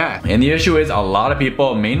danger of death. And the issue is a lot of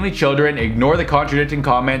people, mainly children, ignore the contradicting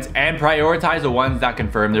comments and prioritize the ones that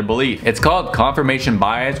confirm their belief. It's called confirmation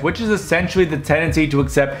bias, which is essentially the tendency to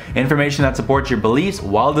accept information that supports your beliefs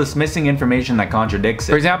while dismissing information that contradicts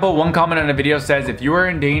it. For example, one comment on a video says, if you are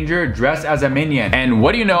in danger, dress as a minion. And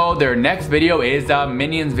what do you know, their next video is a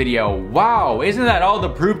Minions video. Wow, isn't that all the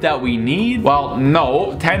proof that we need? Well,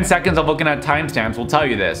 no, 10 seconds of looking at timestamps will tell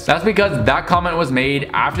you this. That's because that comment was made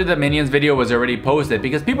after the Minions video was already posted,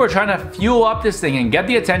 because people are trying to fuel up this thing and get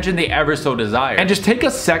the attention they ever so desire. And just take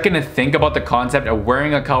a second to think about the concept of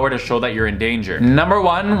wearing a color to show that you're in danger. Number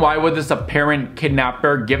one, why would this apparent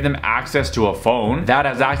kidnapper give them access to a phone that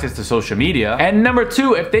has access to social media? And number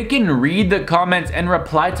two, if they can read the comments and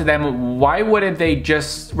reply to them, why wouldn't they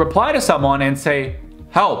just reply to someone and say,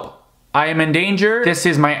 help, I am in danger, this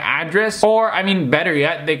is my address? Or, I mean, better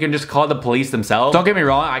yet, they can just call the police themselves. Don't get me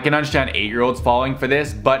wrong, I can understand 8-year-olds falling for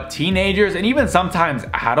this, but teenagers and even sometimes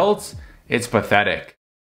adults, it's pathetic.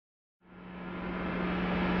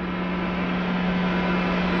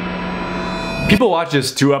 People watch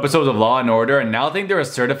just 2 episodes of Law & Order and now think they're a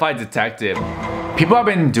certified detective. People have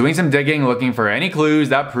been doing some digging looking for any clues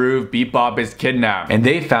that prove Bebop is kidnapped. And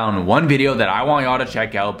they found one video that I want y'all to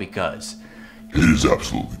check out because it is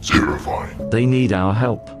absolutely terrifying. They need our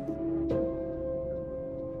help.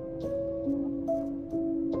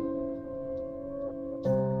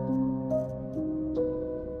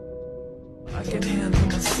 I can handle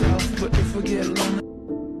myself, but if I get lonely.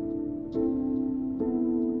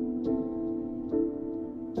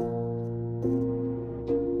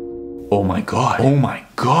 oh my god. Oh my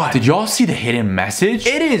god. Did y'all see the hidden message?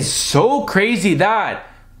 It is so crazy that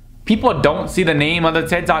people don't see the name of the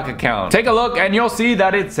TikTok account. Take a look and you'll see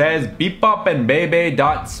that it says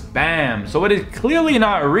Bebopandbebe.spam. So it is clearly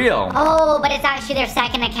not real. Oh, but it's actually their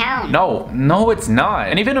second account. No, it's not.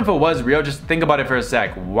 And even if it was real, just think about it for a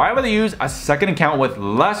sec. Why would they use a second account with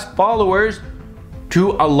less followers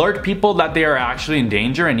to alert people that they are actually in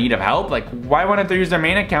danger and need of help? Like, why wouldn't they use their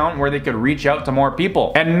main account where they could reach out to more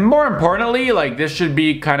people? And more importantly, like, this should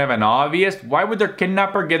be kind of an obvious, why would their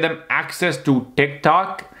kidnapper give them access to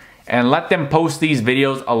TikTok and let them post these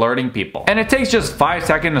videos alerting people? And it takes just 5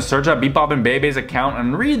 seconds to search up Bebopandbebe's account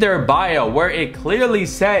and read their bio where it clearly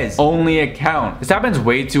says only account. This happens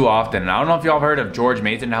way too often. I don't know if y'all have heard of George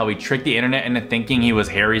Mason and how he tricked the internet into thinking he was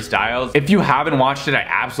Harry Styles. If you haven't watched it, I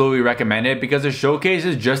absolutely recommend it because it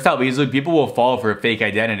showcases just how easily people will fall for a fake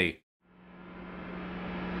identity.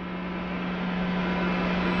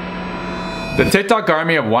 The TikTok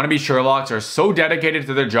army of wannabe Sherlocks are so dedicated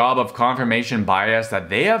to their job of confirmation bias that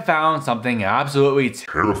they have found something absolutely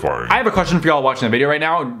terrifying. I have a question for y'all watching the video right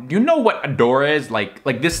now. Do you know what a door is? Like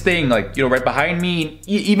this thing, like, you know, right behind me.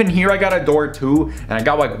 Even here I got a door too, and I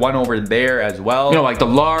got like one over there as well. You know, like the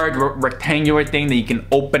large rectangular thing that you can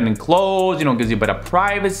open and close, you know, gives you a bit of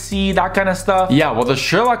privacy, that kind of stuff. Yeah, well, the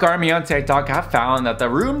Sherlock army on TikTok have found that the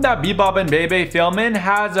room that Bebopandbebe film in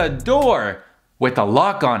has a door with a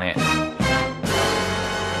lock on it.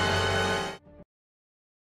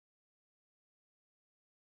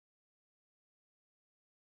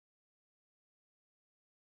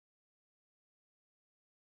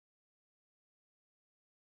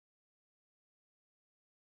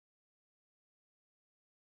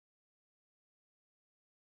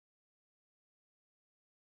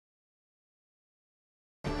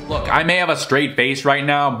 Look, I may have a straight face right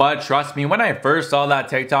now, but trust me, when I first saw that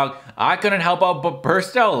TikTok, I couldn't help but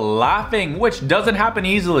burst out laughing, which doesn't happen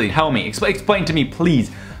easily. Tell me, explain to me,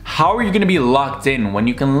 please. How are you gonna be locked in when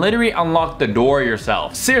you can literally unlock the door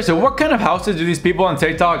yourself? Seriously, what kind of houses do these people on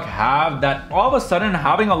TikTok have that all of a sudden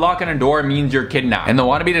having a lock on a door means you're kidnapped? And the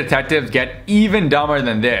wannabe detectives get even dumber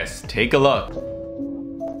than this. Take a look.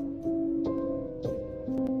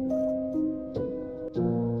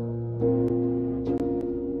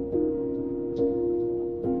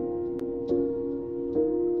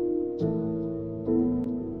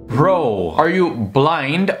 Bro, are you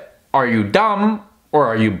blind? Are you dumb? Or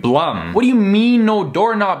are you blum? What do you mean no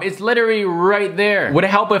doorknob? It's literally right there. Would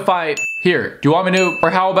it help if Here, do you want me to?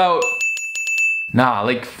 Or how about... Nah,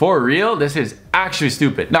 like for real, this is actually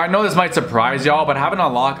stupid. Now I know this might surprise y'all, but having a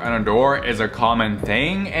lock on a door is a common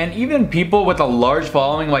thing, and even people with a large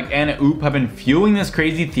following like Anna Oop have been fueling this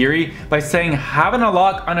crazy theory by saying having a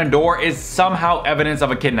lock on a door is somehow evidence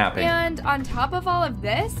of a kidnapping. And on top of all of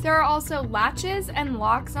this, there are also latches and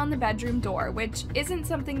locks on the bedroom door, which isn't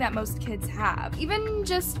something that most kids have. Even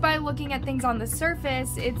just by looking at things on the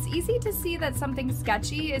surface, it's easy to see that something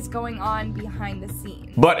sketchy is going on behind the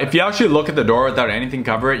scenes. But if you actually look at the door without anything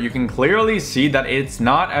cover it, you can clearly see that it's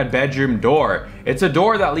not a bedroom door. It's a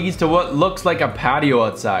door that leads to what looks like a patio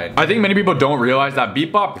outside. I think many people don't realize that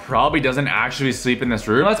Bebop probably doesn't actually sleep in this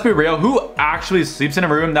room. Let's be real, who actually sleeps in a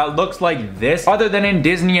room that looks like this other than in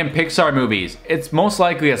Disney and Pixar movies? It's most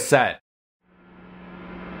likely a set.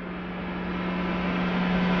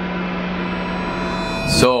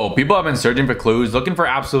 So, people have been searching for clues, looking for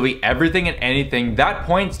absolutely everything and anything that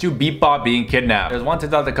points to Bebop being kidnapped. There's one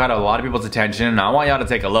TikTok that caught a lot of people's attention, and I want y'all to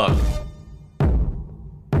take a look.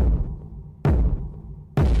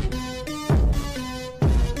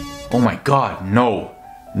 Oh my god, no.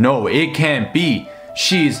 No, it can't be.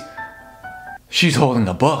 She's holding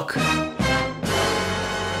a book.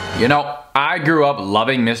 You know, I grew up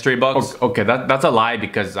loving mystery books. Okay, that's a lie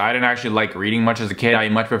because I didn't actually like reading much as a kid. I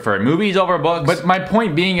much preferred movies over books. But my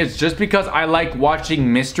point being is just because I like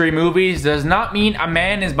watching mystery movies does not mean a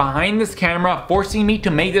man is behind this camera forcing me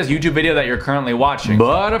to make this YouTube video that you're currently watching.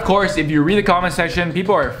 But of course, if you read the comment section,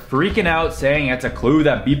 people are freaking out saying it's a clue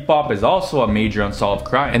that Bebop is also a major unsolved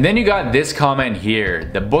crime. And then you got this comment here,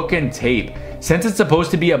 the book and tape. Since it's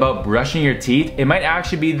supposed to be about brushing your teeth, it might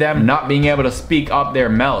actually be them not being able to speak up their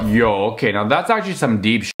mouth. Yo, okay, now that's actually some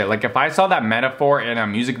deep shit. Like if I saw that metaphor in a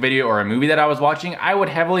music video or a movie that I was watching, I would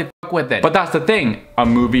heavily fuck with it. But that's the thing, a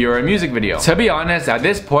movie or a music video. To be honest, at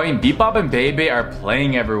this point, Bebopandbebe are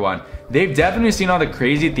playing everyone. They've definitely seen all the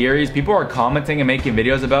crazy theories people are commenting and making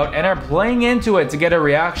videos about and are playing into it to get a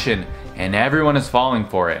reaction. And everyone is falling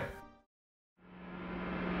for it.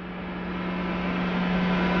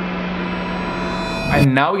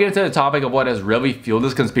 And now we get to the topic of what has really fueled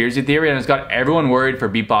this conspiracy theory and has got everyone worried for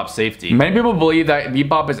Bebop's safety. Many people believe that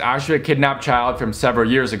Bebop is actually a kidnapped child from several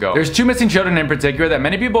years ago. There's two missing children in particular that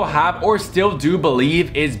many people have or still do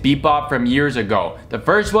believe is Bebop from years ago. The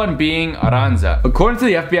first one being Aranza. According to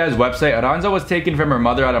the FBI's website, Aranza was taken from her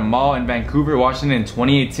mother at a mall in Vancouver, Washington in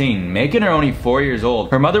 2018, making her only 4 years old.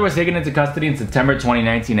 Her mother was taken into custody in September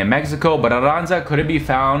 2019 in Mexico, but Aranza couldn't be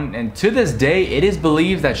found, and to this day, it is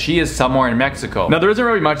believed that she is somewhere in Mexico. Now, there isn't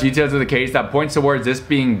really much detail to the case that points towards this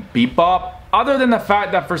being Bebop, other than the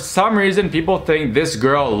fact that for some reason people think this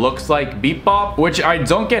girl looks like Bebop, which I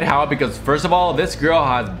don't get how, because first of all, this girl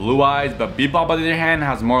has blue eyes, but Bebop on the other hand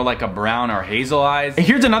has more like a brown or hazel eyes. And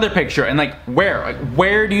here's another picture, and like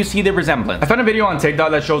where do you see the resemblance? I found a video on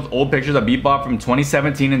TikTok that shows old pictures of Bebop from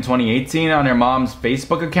 2017 and 2018 on her mom's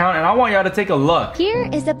Facebook account, and I want y'all to take a look. Here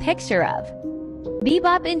is a picture of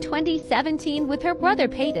Bebop in 2017 with her brother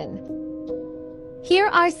Peyton. Here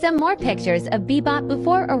are some more pictures of Bebop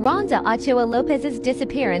before Aranza Ochoa Lopez's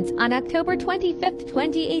disappearance on October 25th,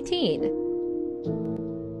 2018.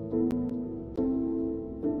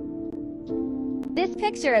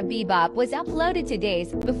 picture of Bebop was uploaded 2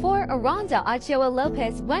 days before Aranza Ochoa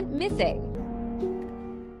Lopez went missing.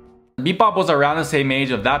 Bebop was around the same age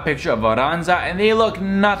of that picture of Aranza, and they look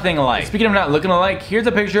nothing alike. Speaking of not looking alike, here's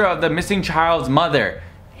a picture of the missing child's mother.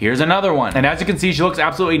 Here's another one. And as you can see, she looks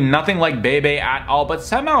absolutely nothing like Bebe at all, but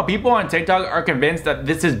somehow people on TikTok are convinced that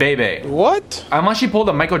this is Bebe. What? Unless she pulled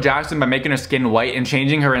a Michael Jackson by making her skin white and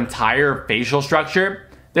changing her entire facial structure,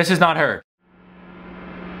 this is not her.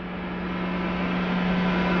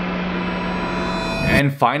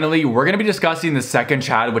 And finally, we're gonna be discussing the second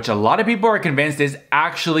child, which a lot of people are convinced is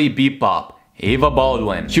actually Bebop. Ava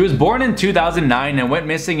Baldwin. She was born in 2009 and went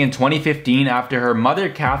missing in 2015 after her mother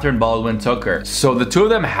Catherine Baldwin took her. So the two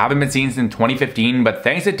of them haven't been seen since 2015, but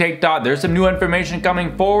thanks to TikTok, there's some new information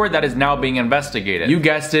coming forward that is now being investigated. You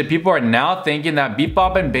guessed it, people are now thinking that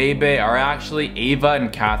Bebop and Bebe are actually Ava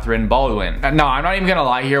and Catherine Baldwin. No, I'm not even gonna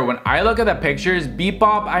lie here. When I look at the pictures,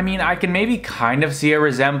 Bebop, I mean, I can maybe kind of see a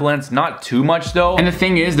resemblance, not too much though. And the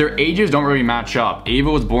thing is, their ages don't really match up.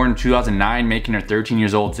 Ava was born in 2009, making her 13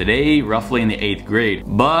 years old today, roughly in the 8th grade.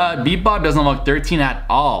 But Bebop doesn't look 13 at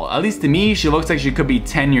all. At least to me, she looks like she could be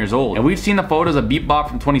 10 years old. And we've seen the photos of Bebop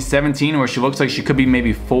from 2017 where she looks like she could be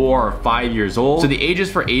maybe 4 or 5 years old. So the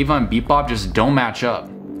ages for Ava and Bebop just don't match up.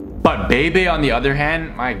 But Bebe, on the other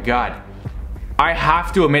hand, my god, I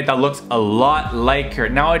have to admit that looks a lot like her.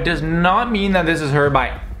 Now, it does not mean that this is her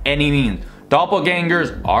by any means.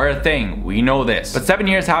 Doppelgangers are a thing, we know this. But 7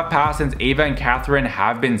 years have passed since Ava and Catherine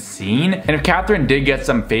have been seen. And if Catherine did get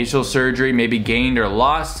some facial surgery, maybe gained or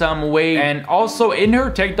lost some weight, and also in her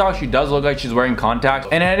TikTok, she does look like she's wearing contacts.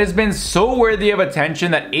 And it has been so worthy of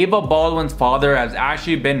attention that Ava Baldwin's father has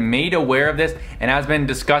actually been made aware of this and has been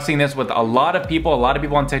discussing this with a lot of people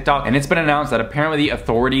on TikTok. And it's been announced that apparently the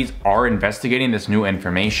authorities are investigating this new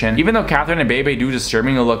information. Even though Catherine and Bebe do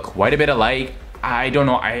disturbingly look quite a bit alike, I don't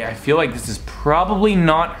know, I feel like this is probably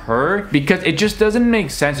not her because it just doesn't make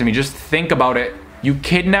sense to me. Just think about it. You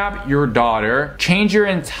kidnap your daughter, change your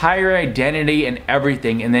entire identity and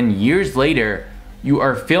everything, and then years later, you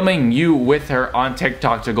are filming you with her on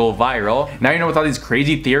TikTok to go viral. Now you know, with all these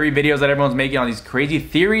crazy theory videos that everyone's making, all these crazy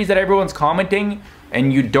theories that everyone's commenting,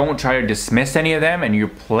 and you don't try to dismiss any of them and you're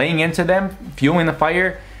playing into them, fueling the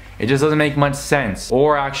fire, it just doesn't make much sense.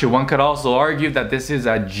 Or actually, one could also argue that this is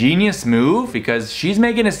a genius move because she's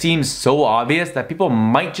making it seem so obvious that people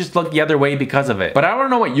might just look the other way because of it. But I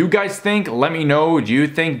don't know what you guys think. Let me know. Do you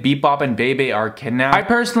think Bebop and Bebe are kidnapped? I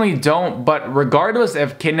personally don't, but regardless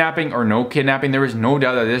of kidnapping or no kidnapping, there is no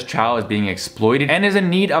doubt that this child is being exploited and is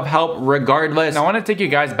in need of help regardless. Now, I want to take you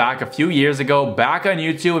guys back a few years ago, back on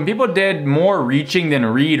YouTube, when people did more reaching than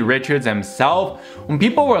Reed Richards himself. When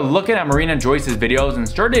people were looking at Marina Joyce's videos and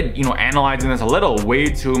started, you know, analyzing this a little way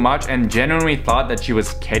too much and genuinely thought that she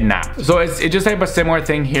was kidnapped. So it's just like a similar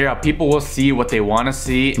thing here. People will see what they want to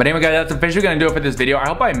see. But anyway guys, that's officially gonna do it for this video. I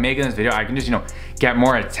hope by making this video I can just, you know, get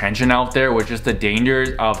more attention out there with just the dangers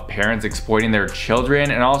of parents exploiting their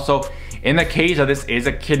children. And also, in the case of this is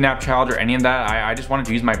a kidnapped child or any of that, I just wanted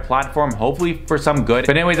to use my platform hopefully for some good.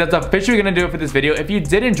 But anyways, that's officially gonna do it for this video. If you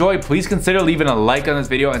did enjoy, please consider leaving a like on this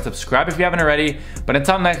video and subscribe if you haven't already. But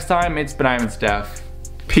until next time, it's been IvanSteff.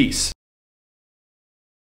 Peace.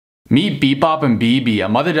 Meet Bebop and Bebe, a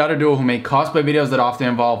mother-daughter duo who make cosplay videos that often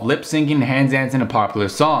involve lip-syncing and hand dancing to popular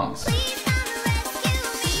songs.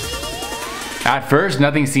 At first,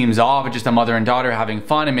 nothing seems off, it's just a mother and daughter having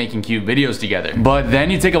fun and making cute videos together. But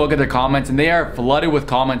then you take a look at their comments and they are flooded with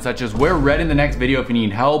comments such as wear red in the next video if you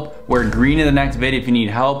need help, wear green in the next video if you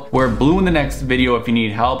need help, wear blue in the next video if you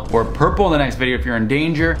need help, wear purple in the next video if you're in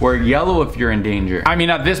danger, wear yellow if you're in danger. I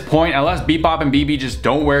mean, at this point, unless Bebop and Bebe just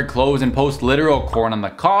don't wear clothes and post literal corn on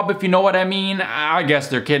the cob, if you know what I mean, I guess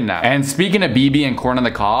they're kidnapped. And speaking of Bebe and corn on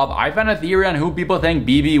the cob, I found a theory on who people think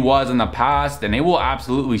Bebe was in the past and it will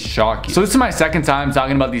absolutely shock you. So this is my second time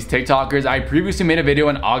talking about these TikTokers. I previously made a video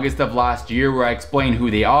in August of last year where I explained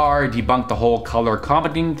who they are, debunked the whole color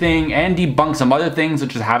commenting thing, and debunked some other things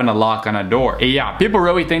such as having a lock on a door. Yeah, people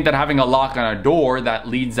really think that having a lock on a door that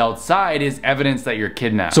leads outside is evidence that you're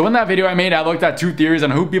kidnapped. So in that video I made, I looked at two theories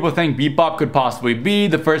on who people think Bebop could possibly be,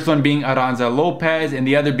 the first one being Aranza Lopez and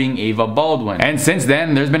the other being Ava Baldwin. And since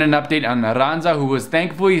then, there's been an update on Aranza, who was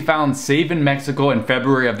thankfully found safe in Mexico in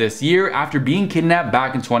February of this year after being kidnapped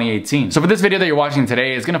back in 2018. So for this video that you're watching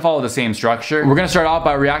today is gonna follow the same structure. We're gonna start off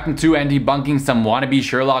by reacting to and debunking some wannabe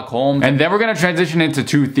Sherlock Holmes, and then we're gonna transition into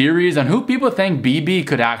two theories on who people think Bebe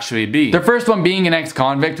could actually be. The first one being an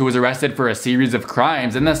ex-convict who was arrested for a series of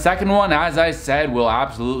crimes, and the second one, as I said, will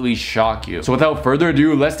absolutely shock you. So without further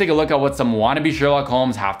ado, let's take a look at what some wannabe Sherlock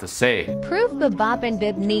Holmes have to say. Proof Bebop and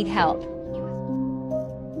Bib need help.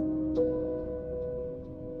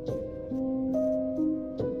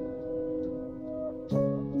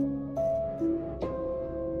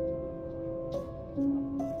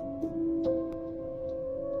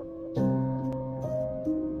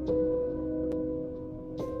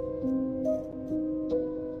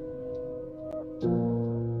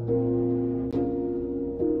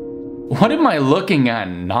 What am I looking at?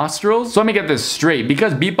 Nostrils? So let me get this straight.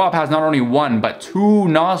 Because Bebop has not only one, but 2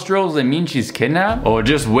 nostrils, it means she's kidnapped? Oh,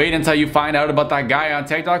 just wait until you find out about that guy on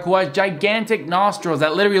TikTok who has gigantic nostrils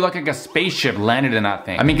that literally look like a spaceship landed in that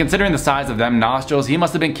thing. I mean, considering the size of them nostrils, he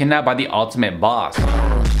must have been kidnapped by the ultimate boss.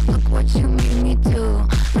 Look what you made me do.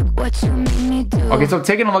 Look what you made me do. Okay, so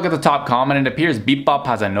taking a look at the top comment, it appears Bebop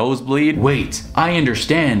has a nosebleed. Wait, I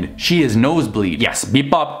understand. She is nosebleed. Yes,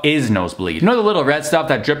 Bebop is nosebleed. You know the little red stuff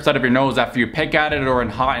that drips out of your nose after you pick at it or in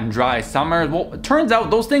hot and dry summers? Well, it turns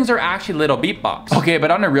out those things are actually little Bebops. Okay,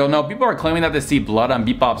 but on a real note, people are claiming that they see blood on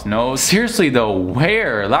Bebop's nose. Seriously though,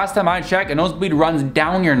 where? Last time I checked, a nosebleed runs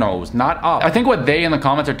down your nose, not up. I think what they in the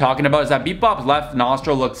comments are talking about is that Bebop's left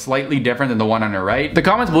nostril looks slightly different than the one on her right. The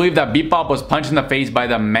comments believe that Bebop was punched in the face by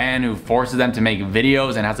the man who forces them to make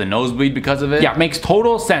videos and has a nosebleed because of it. Yeah, it makes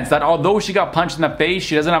total sense that although she got punched in the face,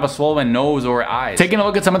 she doesn't have a swollen nose or eyes. Taking a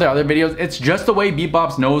look at some of their other videos, it's just the way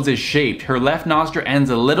Bebop's nose is shaped. Her left nostril ends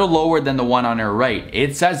a little lower than the one on her right.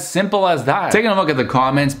 It's as simple as that. Taking a look at the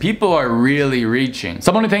comments, people are really reaching.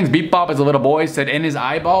 Someone who thinks Bebop is a little boy said in his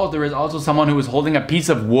eyeballs there is also someone who is holding a piece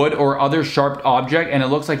of wood or other sharp object and it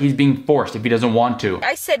looks like he's being forced if he doesn't want to.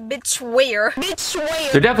 I said bitch where? Bitch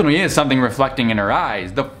where? There definitely is something reflecting in her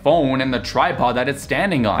eyes. The phone and the tripod that it's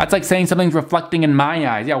standing on. That's like saying something's reflecting in my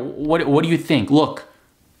eyes. Yeah, what do you think? Look.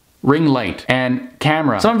 Ring light and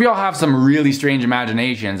camera. Some of y'all have some really strange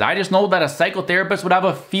imaginations. I just know that a psychotherapist would have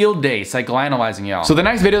a field day psychoanalyzing y'all. So the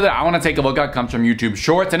next video that I want to take a look at comes from YouTube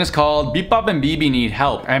Shorts and it's called Bebopandbebe Need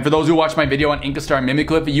Help. And for those who watched my video on Innkastar and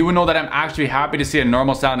Mimikliffi, you would know that I'm actually happy to see a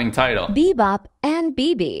normal sounding title.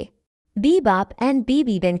 Bebopandbebe.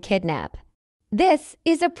 Bebopandbebe been kidnapped. This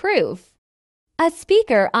is a proof. A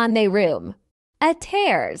speaker on they room. A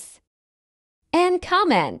tears. And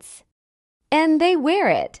comments. And they wear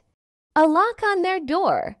it. A lock on their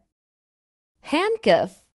door.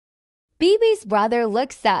 Handcuff. Bebe's brother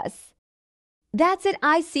looks sus. That's it.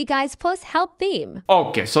 I see guys plus help theme.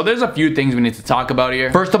 Okay, so there's a few things we need to talk about here.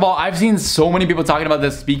 First of all, I've seen so many people talking about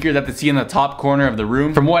this speaker that they see in the top corner of the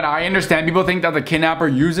room. From what I understand, people think that the kidnapper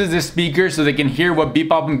uses this speaker so they can hear what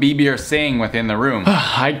Bebopandbebe are saying within the room.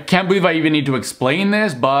 I can't believe I even need to explain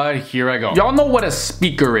this, but here I go. Y'all know what a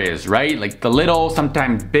speaker is, right? Like the little,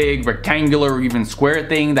 sometimes big, rectangular, or even square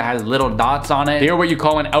thing that has little dots on it. They are what you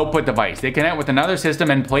call an output device. They connect with another system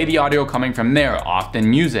and play the audio coming from there, often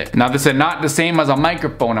music. Now this is not the same as a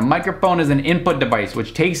microphone. A microphone is an input device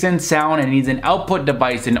which takes in sound and needs an output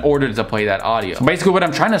device in order to play that audio. So basically what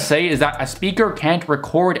I'm trying to say is that a speaker can't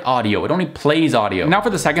record audio. It only plays audio. Now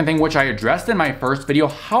for the second thing, which I addressed in my first video,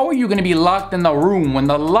 how are you going to be locked in the room when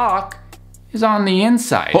the lock is on the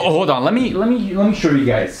inside? Oh, hold on, let me show you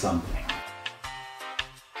guys something.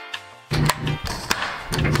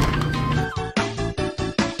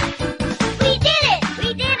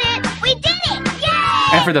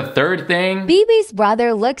 And for the third thing, Bebe's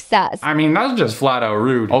brother looks sus. I mean, that's just flat out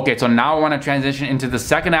rude. Okay, so now I want to transition into the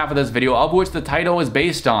second half of this video, of which the title is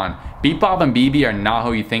based on. Bebopandbebe are not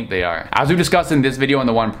who you think they are. As we discussed in this video and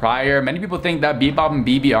the one prior, many people think that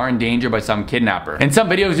Bebopandbebe are in danger by some kidnapper. In some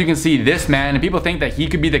videos you can see this man and people think that he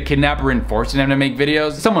could be the kidnapper and forcing him to make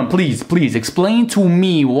videos. Someone please explain to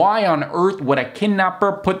me why on earth would a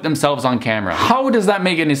kidnapper put themselves on camera? How does that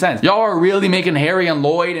make any sense? Y'all are really making Harry and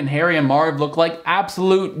Lloyd and Harry and Marv look like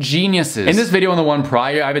absolute geniuses. In this video and the one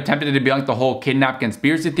prior, I've attempted to debunk the whole kidnap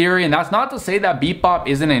conspiracy theory, and that's not to say that Bebop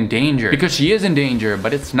isn't in danger, because she is in danger,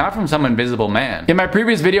 but it's not from some invisible man. In my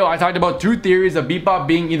previous video, I talked about 2 theories of Bebop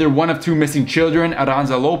being either one of 2 missing children,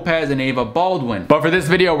 Aranza Lopez and Ava Baldwin. But for this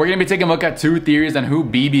video, we're gonna be taking a look at 2 theories on who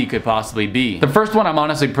Bebe could possibly be. The first one I'm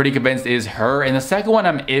honestly pretty convinced is her, and the second one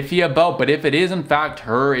I'm iffy about, but if it is in fact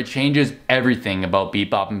her, it changes everything about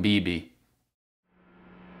Bebopandbebe.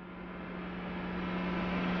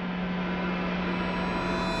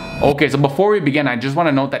 Okay, so before we begin, I just want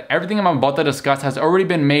to note that everything I'm about to discuss has already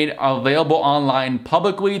been made available online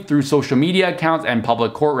publicly through social media accounts and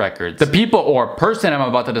public court records. The people or person I'm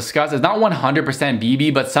about to discuss is not 100%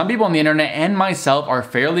 Bebe, but some people on the internet and myself are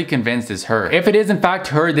fairly convinced it's her. If it is in fact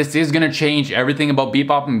her, this is going to change everything about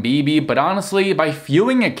Bebopandbebe, but honestly, by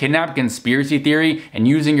fueling a kidnap conspiracy theory and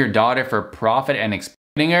using your daughter for profit and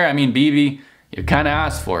exploiting her, I mean, Bebe, you kinda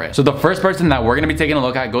asked for it. So the first person that we're gonna be taking a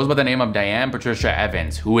look at goes by the name of Diane Patricia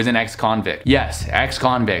Evans, who is an ex-convict. Yes,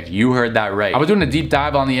 ex-convict, you heard that right. I was doing a deep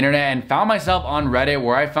dive on the internet and found myself on Reddit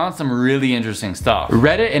where I found some really interesting stuff.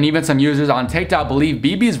 Reddit and even some users on TikTok believe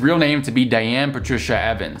Bebe's real name to be Diane Patricia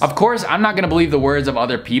Evans. Of course, I'm not gonna believe the words of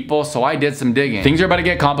other people, so I did some digging. Things are about to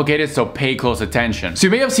get complicated, so pay close attention. So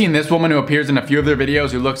you may have seen this woman who appears in a few of their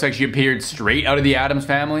videos who looks like she appeared straight out of the Addams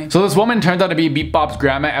Family. So this woman turns out to be Bebop's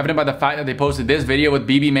grandma, evident by the fact that they posted posted this video with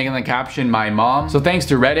BB making the caption, "My mom." So thanks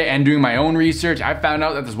to Reddit and doing my own research, I found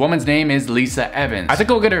out that this woman's name is Lisa Evans. I took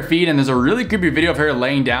a look at her feed and there's a really creepy video of her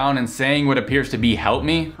laying down and saying what appears to be "help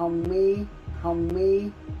me." Help me, help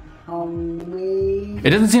me, help me. It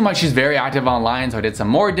doesn't seem like she's very active online, so I did some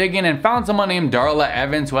more digging and found someone named Darla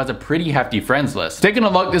Evans who has a pretty hefty friends list. Taking a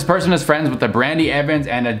look, this person is friends with a Brandy Evans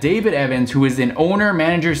and a David Evans, who is an owner,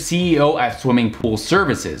 manager, CEO at Swimming Pool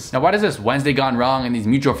Services. Now why does this Wednesday gone wrong and these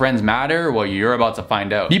mutual friends matter? Well, you're about to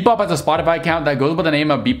find out. Bebop has a Spotify account that goes by the name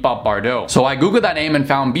of Bebop Bardot. So I googled that name and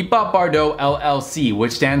found Bebop Bardot LLC,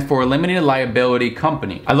 which stands for Limited Liability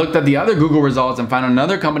Company. I looked at the other Google results and found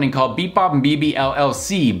another company called Bebopandbebe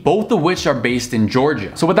LLC, both of which are based in Georgia.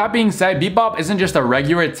 So with that being said, Bebop isn't just a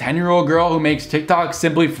regular 10-year-old girl who makes TikToks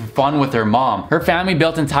simply for fun with her mom. Her family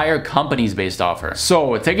built entire companies based off her.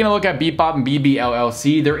 So taking a look at Bebopandbebe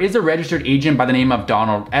LLC, there is a registered agent by the name of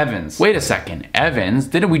Donald Evans. Wait a second, Evans?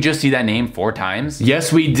 Didn't we just see that name 4 times?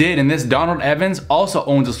 Yes, we did, and this Donald Evans also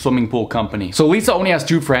owns a swimming pool company. So Lisa only has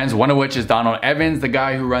 2 friends, one of which is Donald Evans, the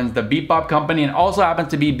guy who runs the Bebop company and also happens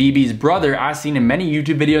to be BB's brother, as seen in many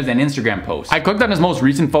YouTube videos and Instagram posts. I clicked on his most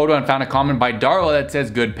recent photo and found a comment by Darla that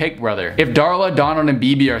says, "Good pick, brother." If Darla, Donald, and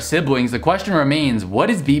BB are siblings, the question remains, what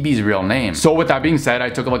is BB's real name? So with that being said, I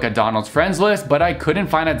took a look at Donald's friends list, but I couldn't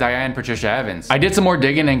find a Diane Patricia Evans. I did some more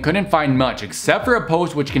digging and couldn't find much, except for a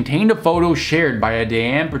post which contained a photo shared by a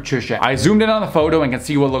Diane Patricia. I zoomed in on the photo and can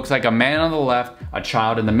see what looks like a man on the left, a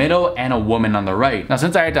child in the middle, and a woman on the right. Now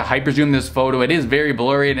since I had to hyper zoom this photo, it is very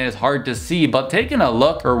blurry and it is hard to see, but taking a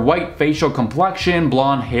look, her white facial complexion,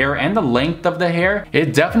 blonde hair, and the length of the hair,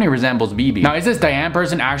 it definitely resembles BB. Now is this Diane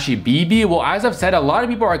person actually BB? Well, as I've said, a lot of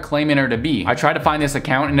people are claiming her to be. I tried to find this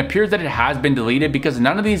account and it appears that it has been deleted because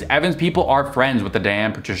none of these Evans people are friends with the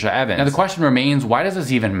Diane Patricia Evans. Now the question remains, why does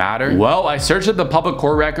this even matter? Well, I searched at the public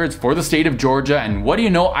court records for the state of Georgia, and what do you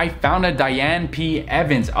know, I found a Diane P.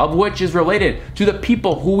 Evans, of which is related to the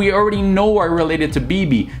people who we already know are related to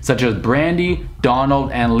BB, such as Brandy,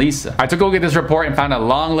 Donald, and Lisa. I took a look at this report and found a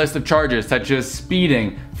long list of charges such as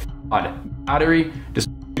speeding, fraud, battery,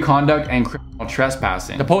 conduct, and criminal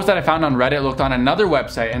trespassing. The post that I found on Reddit looked on another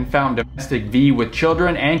website and found domestic V with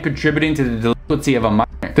children and contributing to the delinquency of a minor.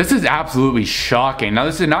 This is absolutely shocking. Now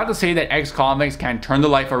this is not to say that ex-convicts can turn their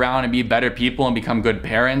life around and be better people and become good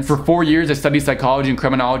parents. For 4 years I studied psychology and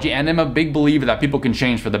criminology, and I'm a big believer that people can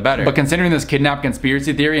change for the better. But considering this kidnap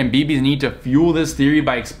conspiracy theory and BB's need to fuel this theory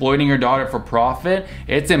by exploiting her daughter for profit,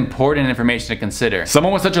 it's important information to consider.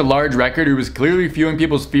 Someone with such a large record who was clearly fueling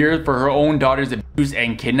people's fears for her own daughter's abuse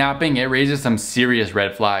and kidnapping, it raises some serious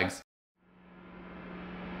red flags.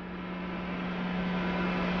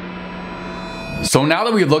 So now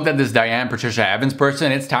that we've looked at this Diane Patricia Evans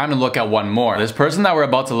person, it's time to look at one more. This person that we're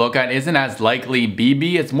about to look at isn't as likely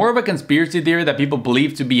BB. It's more of a conspiracy theory that people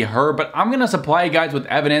believe to be her, but I'm gonna supply you guys with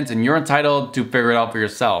evidence and you're entitled to figure it out for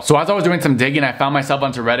yourself. So as I was doing some digging, I found myself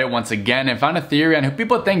onto Reddit once again and found a theory on who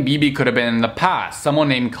people think BB could have been in the past. Someone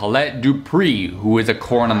named Colette Dupree, who is a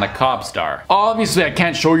Corn on the Cob star. Obviously I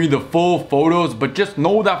can't show you the full photos, but just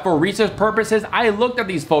know that for research purposes, I looked at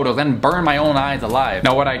these photos and burned my own eyes alive.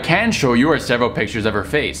 Now what I can show you are several pictures of her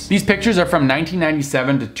face. These pictures are from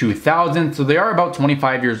 1997 to 2000, so they are about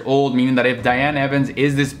 25 years old, meaning that if Diane Evans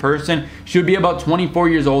is this person, she would be about 24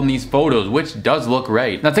 years old in these photos, which does look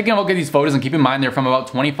right. Now taking a look at these photos and keep in mind they're from about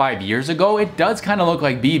 25 years ago, it does kind of look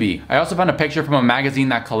like BB. I also found a picture from a magazine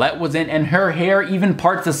that Colette was in, and her hair even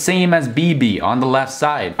parts the same as BB on the left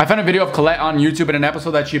side. I found a video of Colette on YouTube in an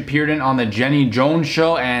episode that she appeared in on the Jenny Jones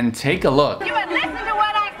show, and take a look. You would listen to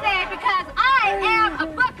what I say because I am a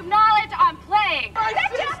book of knowledge on playing. My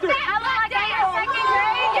sister! I look like I'm in second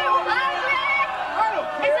grade. You ugly!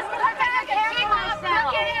 It's just because I carry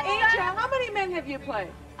myself. Angel, how many men have you played?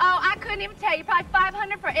 Oh, I couldn't even tell you. Probably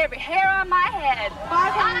 500 for every hair on my head. 500.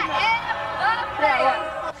 I am a player.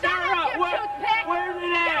 Shut up, you toothpick. Where's it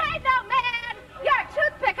at? You ain't no man. You're a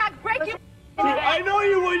toothpick. I'd break you. I know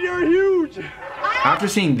you when you're huge. After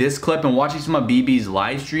seeing this clip and watching some of BB's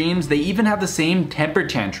live streams, they even have the same temper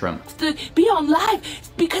tantrum. To be on live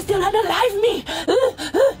because they'll unalive me.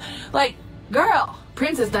 Like, girl,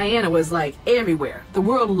 Princess Diana was like everywhere. The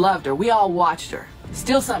world loved her. We all watched her.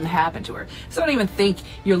 Still something happened to her. So don't even think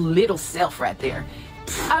your little self right there.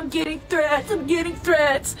 I'm getting threats. I'm getting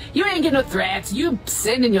threats. You ain't getting no threats. You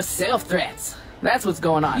sending yourself threats. That's what's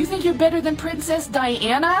going on. You think you're better than Princess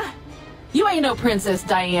Diana? You ain't no Princess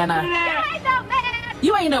Diana. You ain't no man.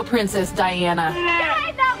 You ain't no Princess Diana. You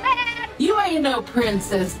ain't no man. You ain't no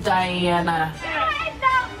Princess Diana. You ain't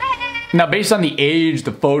no man. Now, based on the age,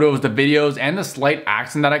 the photos, the videos, and the slight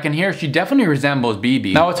accent that I can hear, she definitely resembles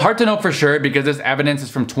Bibi. Now, it's hard to know for sure because this evidence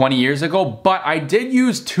is from 20 years ago, but I did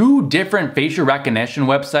use 2 different facial recognition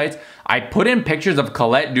websites. I put in pictures of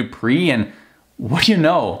Colette Dupree, and what do you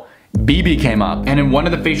know? Bibi came up, and in one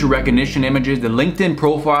of the facial recognition images, the LinkedIn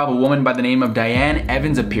profile of a woman by the name of Diane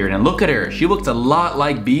Evans appeared, and look at her, she looks a lot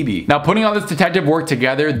like Bibi. Now, putting all this detective work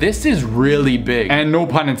together, this is really big, and no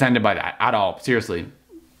pun intended by that at all, seriously.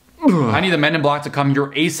 I need the Men in Black to come here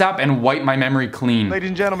ASAP and wipe my memory clean. Ladies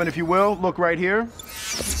and gentlemen, if you will, look right here.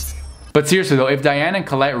 But seriously though, if Diane and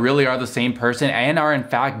Colette really are the same person and are in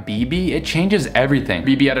fact Bibi, it changes everything.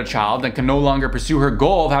 Bibi had a child and can no longer pursue her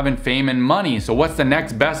goal of having fame and money. So what's the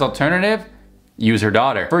next best alternative? Use her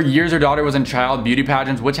daughter. For years, her daughter was in child beauty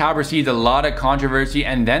pageants, which have received a lot of controversy,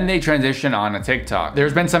 and then they transitioned on to TikTok.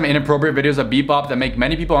 There's been some inappropriate videos of Bebop that make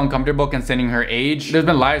many people uncomfortable considering her age. There's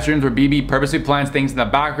been live streams where Bibi purposely plants things in the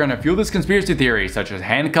background to fuel this conspiracy theory, such as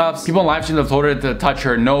handcuffs. People in live streams have told her to touch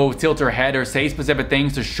her nose, tilt her head, or say specific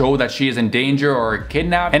things to show that she is in danger or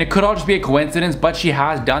kidnapped. And it could all just be a coincidence, but she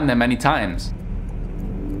has done them many times.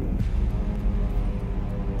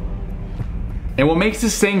 And what makes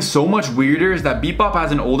this thing so much weirder is that Bebop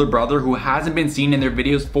has an older brother who hasn't been seen in their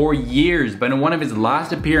videos for years, but in one of his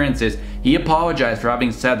last appearances, he apologized for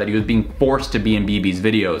having said that he was being forced to be in Bibi's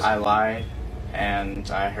videos. I lied and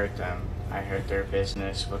I hurt them. I hurt their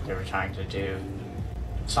business, what they were trying to do,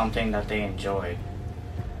 something that they enjoyed.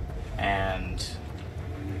 And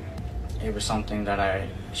it was something that I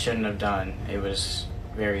shouldn't have done. It was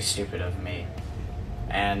very stupid of me.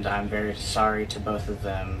 And I'm very sorry to both of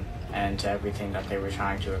them and to everything that they were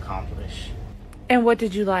trying to accomplish. And what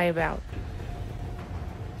did you lie about?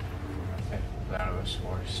 That I was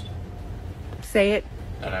forced. Say it.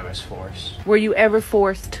 That I was forced. Were you ever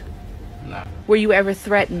forced? No. Were you ever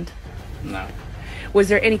threatened? No. Was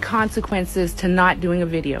there any consequences to not doing a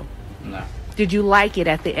video? No. Did you like it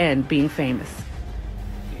at the end, being famous?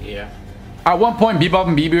 Yeah. At one point, Bebop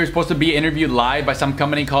and Bibi were supposed to be interviewed live by some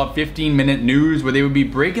company called 15 Minute News, where they would be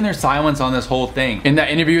breaking their silence on this whole thing. In that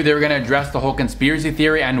interview, they were going to address the whole conspiracy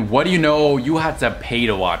theory, and what do you know, you had to pay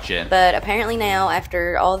to watch it. But apparently now,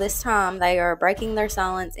 after all this time, they are breaking their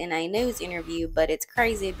silence in a news interview, but it's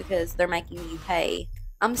crazy because they're making you pay.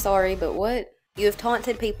 I'm sorry, but what? You have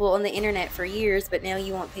taunted people on the internet for years, but now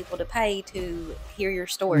you want people to pay to hear your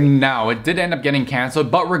story. Now, it did end up getting canceled,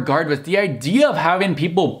 but regardless, the idea of having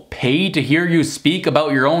people pay to hear you speak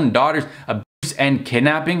about your own daughter's abuse and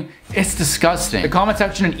kidnapping, it's disgusting. The comment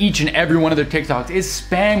section in each and every one of their TikToks is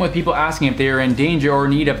spammed with people asking if they are in danger or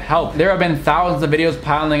in need of help. There have been thousands of videos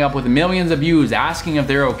piling up with millions of views asking if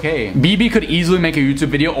they're okay. Bibi could easily make a YouTube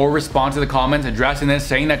video or respond to the comments addressing this,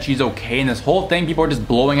 saying that she's okay, and this whole thing people are just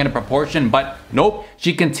blowing out of proportion, but nope,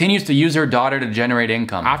 she continues to use her daughter to generate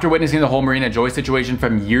income. After witnessing the whole Marina Joy situation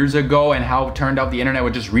from years ago and how it turned out the internet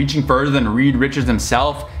was just reaching further than Reed Richards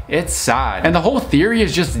himself, it's sad. And the whole theory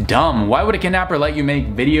is just dumb. Why would a kidnapper let you make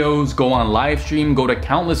videos, go on live stream, go to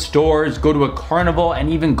countless stores, go to a carnival, and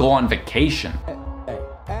even go on vacation?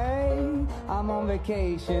 I'm on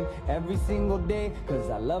vacation every single day because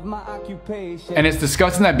I love my occupation. And it's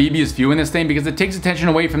disgusting that Bibi is fueling this thing because it takes attention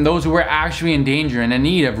away from those who are actually in danger and in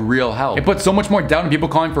need of real help. It puts so much more doubt in people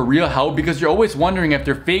calling for real help because you're always wondering if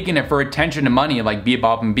they're faking it for attention and money like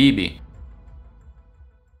Bebop and Bibi.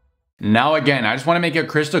 Now again, I just want to make it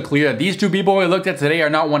crystal clear that these two people we looked at today are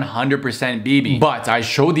not 100% Bibi. But I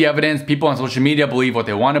showed the evidence, people on social media believe what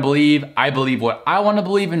they want to believe, I believe what I want to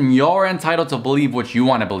believe, and you're entitled to believe what you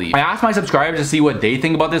want to believe. I asked my subscribers to see what they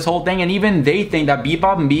think about this whole thing, and even they think that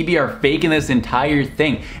Bebop and Bibi are faking this entire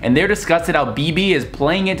thing. And they're disgusted how Bibi is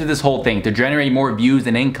playing into this whole thing to generate more views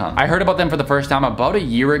and income. I heard about them for the first time about a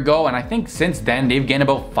year ago, and I think since then they've gained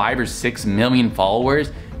about 5 or 6 million followers.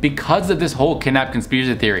 Because of this whole kidnap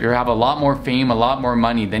conspiracy theory. You have a lot more fame, a lot more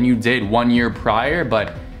money than you did 1 year prior,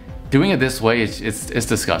 but doing it this way, it's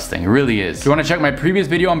disgusting. It really is. If you want to check my previous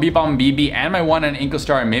video on Bebop and Bibi and my one on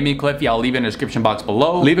Innkastar and Mimikliffi, I'll leave it in the description box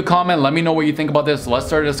below. Leave a comment, let me know what you think about this. Let's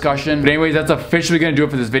start a discussion. But anyways, that's officially gonna do it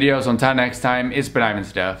for this video. So until next time, it's been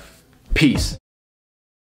IvanSteff. Peace.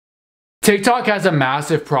 TikTok has a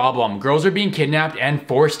massive problem. Girls are being kidnapped and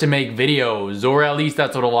forced to make videos, or at least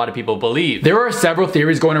that's what a lot of people believe. There are several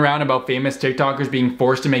theories going around about famous TikTokers being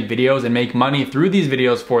forced to make videos and make money through these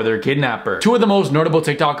videos for their kidnapper. Two of the most notable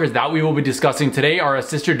TikTokers that we will be discussing today are a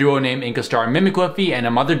sister duo named Innkastar and Mimikliffi and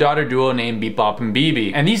a mother-daughter duo named Bebop and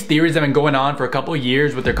Bibi. And these theories have been going on for a couple of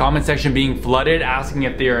years, with their comment section being flooded asking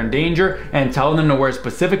if they are in danger and telling them to wear a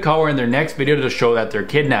specific color in their next video to show that they're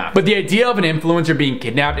kidnapped. But the idea of an influencer being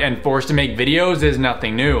kidnapped and forced to make videos is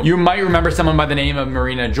nothing new. You might remember someone by the name of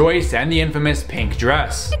Marina Joyce and the infamous pink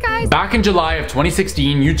dress. Hey guys. Back in July of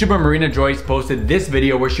 2016, YouTuber Marina Joyce posted this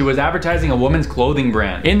video where she was advertising a woman's clothing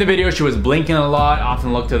brand. In the video, she was blinking a lot,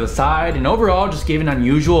 often looked to the side, and overall just gave an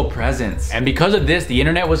unusual presence. And because of this, the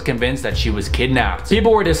internet was convinced that she was kidnapped.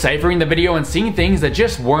 People were deciphering the video and seeing things that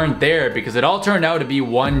just weren't there because it all turned out to be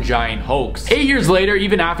one giant hoax. 8 years later,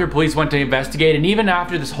 even after police went to investigate and even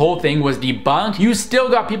after this whole thing was debunked, you still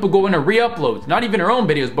got people going to re-uploads, not even her own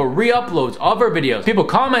videos, but re-uploads of her videos. People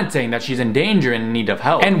commenting that she's in danger and in need of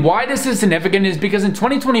help. And why this is significant is because in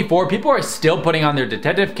 2024, people are still putting on their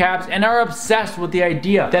detective caps and are obsessed with the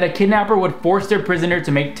idea that a kidnapper would force their prisoner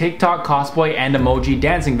to make TikTok cosplay and emoji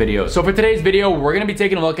dancing videos. So for today's video, we're going to be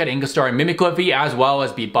taking a look at Innkastar and Mimikliffi as well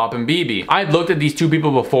as Bebopandbebe. I've looked at these two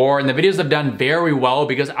people before and the videos have done very well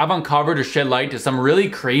because I've uncovered or shed light to some really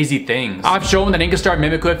crazy things. I've shown that Innkastar and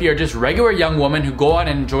Mimikliffi are just regular young women who go out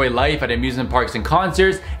and enjoy life at amusement parks and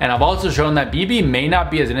concerts, and I've also shown that Bebe may not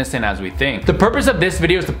be as innocent as we think. The purpose of this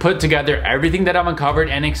video is to put together everything that I've uncovered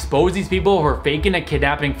and expose these people who are faking a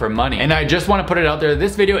kidnapping for money. And I just want to put it out there,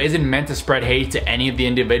 this video isn't meant to spread hate to any of the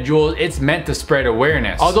individuals, it's meant to spread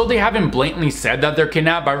awareness. Although they haven't blatantly said that they're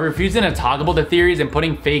kidnapped, by refusing to talk about the theories and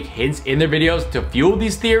putting fake hints in their videos to fuel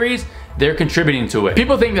these theories, they're contributing to it.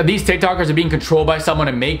 People think that these TikTokers are being controlled by someone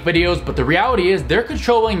to make videos, but the reality is they're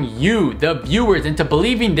controlling you, the viewers, into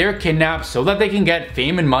believing they're kidnapped so that they can get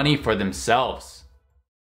fame and money for themselves.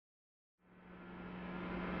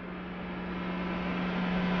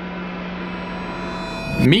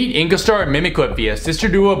 Meet Innkastar and Mimikliffi, a sister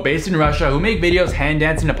duo based in Russia who make videos hand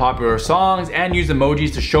dancing to popular songs and use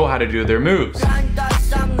emojis to show how to do their moves.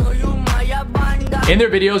 In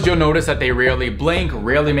their videos, you'll notice that they rarely blink,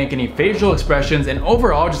 rarely make any facial expressions, and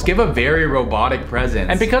overall just give a very robotic presence.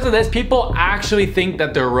 And because of this, people actually think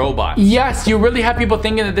that they're robots. Yes, you really have people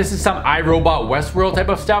thinking that this is some iRobot Westworld type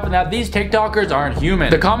of stuff and that these TikTokers aren't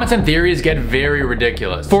human. The comments and theories get very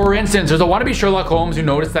ridiculous. For instance, there's a wannabe Sherlock Holmes who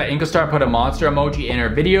noticed that Innkastar put a monster emoji in her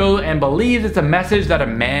video and believes it's a message that a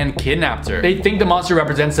man kidnapped her. They think the monster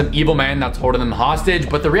represents some evil man that's holding them hostage,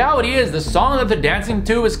 but the reality is the song that they're dancing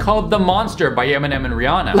to is called The Monster by Eminem and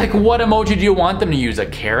Rihanna. Like, what emoji do you want them to use? A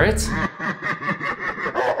carrot?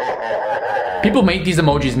 People make these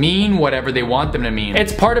emojis mean whatever they want them to mean.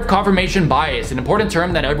 It's part of confirmation bias, an important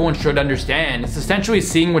term that everyone should understand. It's essentially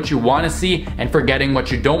seeing what you want to see and forgetting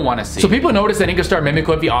what you don't want to see. So people notice that Innkastar and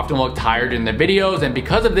Mimikliffi often look tired in their videos, and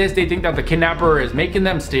because of this, they think that the kidnapper is making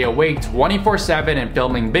them stay awake 24/7 and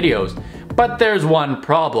filming videos. But there's one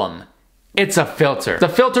problem. It's a filter. The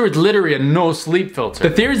filter is literally a no sleep filter.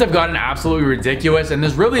 The theories have gotten absolutely ridiculous and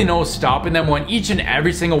there's really no stopping them when each and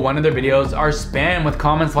every single one of their videos are spammed with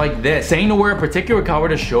comments like this, saying to wear a particular color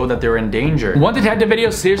to show that they're in danger. One detective video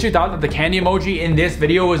seriously thought that the candy emoji in this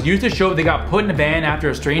video was used to show they got put in a van after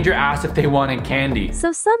a stranger asked if they wanted candy.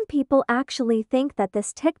 So some people actually think that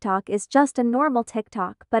this TikTok is just a normal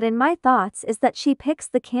TikTok, but in my thoughts is that she picks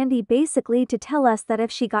the candy basically to tell us that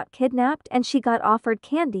if she got kidnapped and she got offered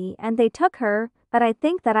candy and they took her, but I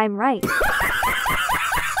think that I'm right.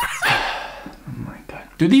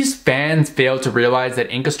 Do these fans fail to realize that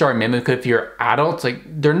Innkastar and Mimikliffi are adults? Like,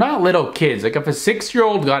 they're not little kids. Like, if a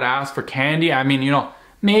 6-year-old got asked for candy, I mean, you know,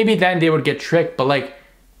 maybe then they would get tricked, but like,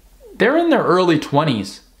 they're in their early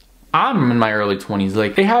 20s. I'm in my early 20s.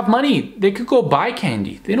 Like, they have money. They could go buy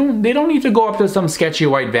candy. They don't need to go up to some sketchy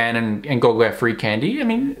white van and go get free candy. I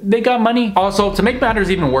mean, they got money. Also, to make matters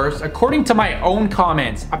even worse, according to my own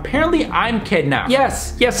comments, apparently I'm kidnapped.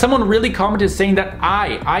 Yes, someone really commented saying that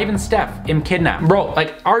IvanSteff, am kidnapped. Bro,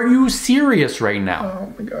 like, are you serious right now?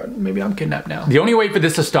 Oh my god, maybe I'm kidnapped now. The only way for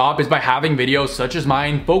this to stop is by having videos such as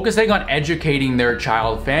mine focusing on educating their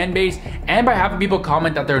child fan base and by having people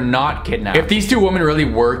comment that they're not kidnapped. If these two women really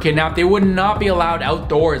were kidnapped, they would not be allowed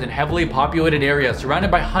outdoors in heavily populated areas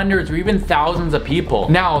surrounded by hundreds or even thousands of people.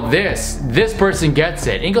 Now this person gets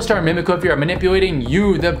it. Innkastar and Mimikliffi are manipulating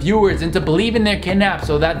you, the viewers, into believing they're kidnapped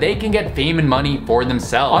so that they can get fame and money for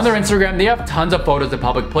themselves. On their Instagram, they have tons of photos of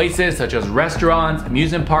public places such as restaurants,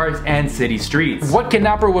 amusement parks, and city streets. What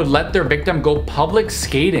kidnapper would let their victim go public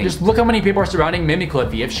skating? Just look how many people are surrounding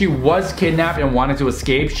Mimikliffi. If she was kidnapped and wanted to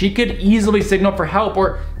escape, she could easily signal for help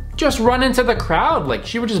or just run into the crowd. Like,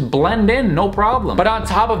 she would just blend in, no problem. But on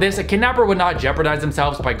top of this, a kidnapper would not jeopardize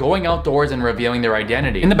themselves by going outdoors and revealing their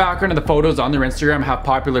identity. In the background of the photos on their Instagram have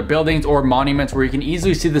popular buildings or monuments where you can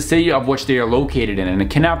easily see the city of which they are located in, and a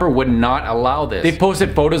kidnapper would not allow this. They've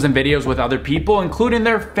posted photos and videos with other people, including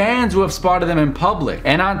their fans who have spotted them in public.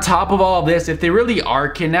 And on top of all of this, if they really are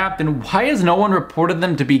kidnapped, then why has no one reported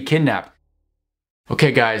them to be kidnapped?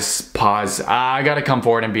 Okay guys, pause. I gotta come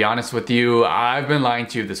forward and be honest with you. I've been lying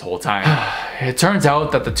to you this whole time. It turns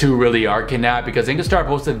out that the two really are kidnapped because Innkastar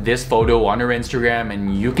posted this photo on her Instagram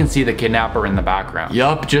and you can see the kidnapper in the background.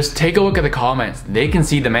 Yup, just take a look at the comments. They can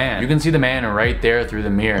see the man. You can see the man right there through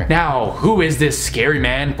the mirror. Now, who is this scary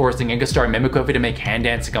man forcing Innkastar and Mimikliffi to make hand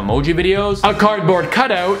dancing emoji videos? A cardboard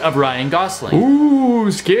cutout of Ryan Gosling.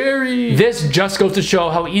 Ooh, scary. This just goes to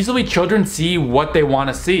show how easily children see what they want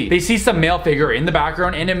to see. They see some male figure in the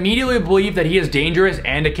background and immediately believe that he is dangerous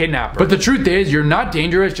and a kidnapper. But the truth is, you're not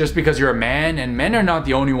dangerous just because you're a man, and men are not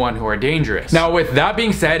the only one who are dangerous. Now with that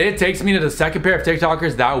being said, it takes me to the second pair of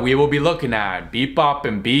TikTokers that we will be looking at,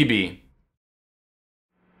 Bebopandbebe.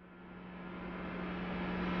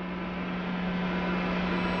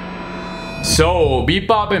 So,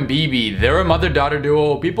 Bebopandbebe, they're a mother-daughter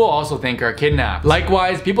duo people also think are kidnapped.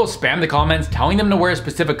 Likewise, people spam the comments telling them to wear a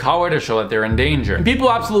specific color to show that they're in danger. And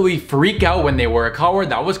people absolutely freak out when they wear a color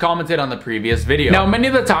that was commented on the previous video. Now, many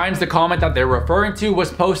of the times the comment that they're referring to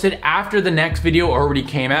was posted after the next video already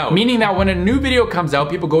came out. Meaning that when a new video comes out,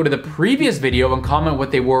 people go to the previous video and comment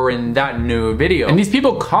what they wore in that new video. And these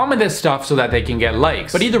people comment this stuff so that they can get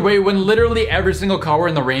likes. But either way, when literally every single color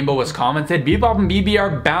in the rainbow was commented, Bebopandbebe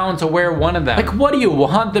are bound to wear one of them. Like, what do you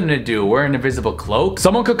want them to do? Wear an invisible cloak?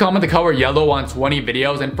 Someone could comment the color yellow on 20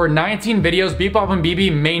 videos, and for 19 videos,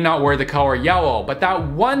 Bebopandbebe may not wear the color yellow, but that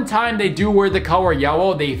one time they do wear the color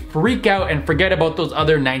yellow, they freak out and forget about those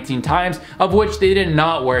other 19 times of which they did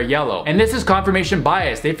not wear yellow. And this is confirmation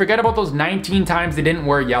bias. They forget about those 19 times they didn't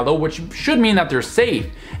wear yellow, which should mean that they're safe,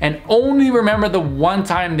 and only remember the one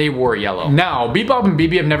time they wore yellow. Now,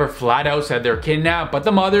 Bebopandbebe have never flat out said they're kidnapped, but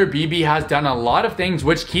the mother, Bebe, has done a lot of things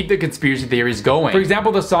which keep the conspiracy theories going. For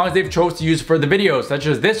example, the songs they've chose to use for the videos, such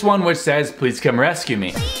as this one which says, "Please come rescue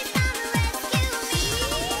me."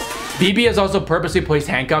 Bebe has also purposely placed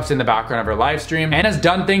handcuffs in the background of her live stream and has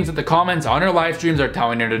done things that the comments on her live streams are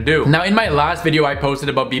telling her to do. Now, in my last video I posted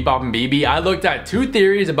about Bebopandbebe, I looked at two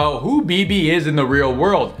theories about who Bebe is in the real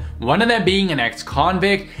world. One of them being an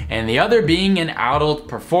ex-convict and the other being an adult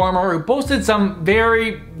performer who posted some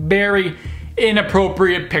very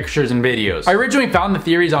inappropriate pictures and videos. I originally found the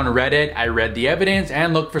theories on Reddit, I read the evidence,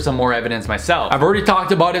 and looked for some more evidence myself. I've already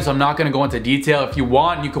talked about it, so I'm not going to go into detail. If you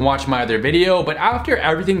want, you can watch my other video, but after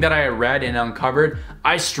everything that I read and uncovered,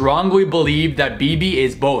 I strongly believe that Bebe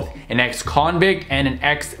is both an ex-convict and an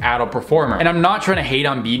ex-adult performer. And I'm not trying to hate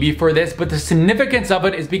on Bebe for this, but the significance of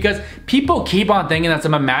it is because people keep on thinking that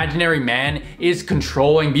some imaginary man is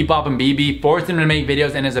controlling Bebopandbebe, forcing them to make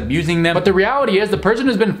videos, and is abusing them. But the reality is the person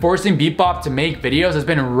who's been forcing Bebop to make videos has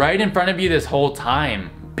been right in front of you this whole time.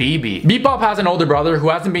 Bebe. Bebop has an older brother who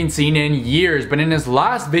hasn't been seen in years, but in his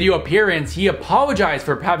last video appearance, he apologized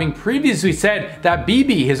for having previously said that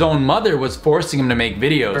Bebe, his own mother, was forcing him to make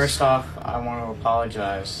videos. First off, I want to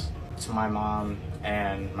apologize to my mom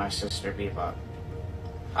and my sister Bebop.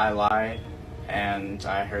 I lied and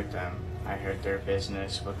I hurt them. I hurt their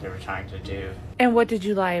business, what they were trying to do. And what did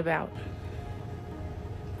you lie about?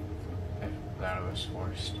 That I was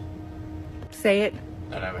forced. Say it.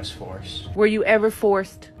 That I was forced. Were you ever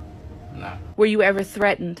forced? No. Were you ever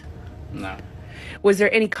threatened? No. Was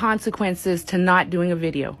there any consequences to not doing a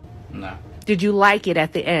video? No. Did you like it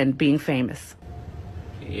at the end, being famous?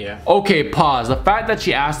 Yeah. Okay, pause. The fact that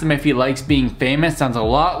she asked him if he likes being famous sounds a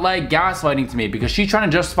lot like gaslighting to me, because she's trying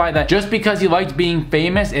to justify that just because he liked being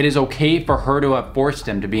famous, it is okay for her to have forced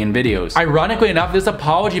him to be in videos. Ironically enough, this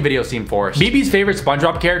apology video seemed forced. Bebe's favorite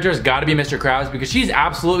SpongeBob character has got to be Mr. Krabs because she's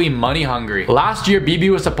absolutely money hungry. Last year, Bebe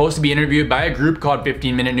was supposed to be interviewed by a group called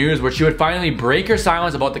 15 Minute News where she would finally break her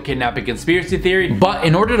silence about the kidnapping conspiracy theory, but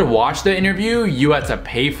in order to watch the interview, you had to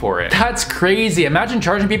pay for it. That's crazy. Imagine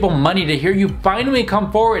charging people money to hear you finally come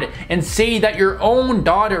forward and say that your own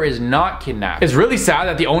daughter is not kidnapped. It's really sad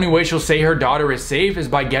that the only way she'll say her daughter is safe is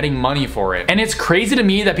by getting money for it. And it's crazy to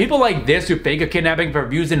me that people like this who fake a kidnapping for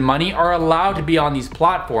views and money are allowed to be on these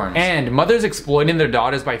platforms. And mothers exploiting their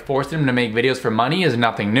daughters by forcing them to make videos for money is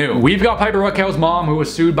nothing new. We've got Piper Ruckel's mom who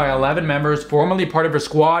was sued by 11 members formerly part of her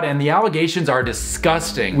squad, and the allegations are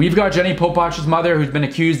disgusting. We've got Jenny Popach's mother who's been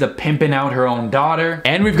accused of pimping out her own daughter.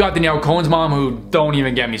 And we've got Danielle Cohen's mom who, don't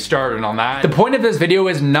even get me started on that. The point of this video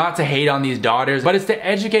is not to hate on these daughters, but it's to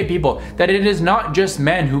educate people that it is not just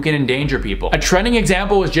men who can endanger people. A trending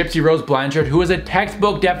example was Gypsy Rose Blanchard, who was a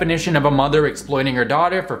textbook definition of a mother exploiting her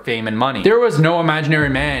daughter for fame and money. There was no imaginary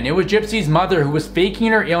man. It was Gypsy's mother who was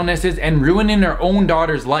faking her illnesses and ruining her own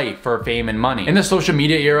daughter's life for fame and money. In the social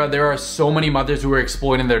media era, there are so many mothers who are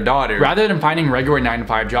exploiting their daughters. Rather than finding regular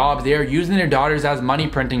 9-to-5 jobs, they are using their daughters as money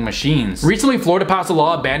printing machines. Recently, Florida passed a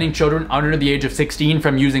law banning children under the age of 16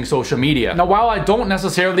 from using social media. Now, while I don't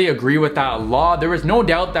necessarily agree with that law, there is no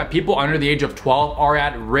doubt that people under the age of 12 are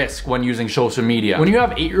at risk when using social media. When you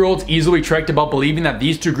have 8-year-olds easily tricked about believing that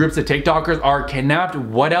these two groups of TikTokers are kidnapped,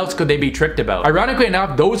 what else could they be tricked about? Ironically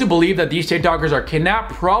enough, those who believe that these TikTokers are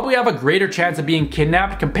kidnapped probably have a greater chance of being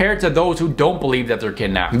kidnapped compared to those who don't believe that they're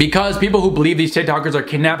kidnapped. Because people who believe these TikTokers are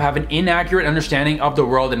kidnapped have an inaccurate understanding of the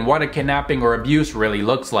world and what a kidnapping or abuse really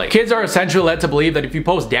looks like. Kids are essentially led to believe that if you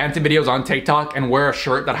post dancing videos on TikTok and wear a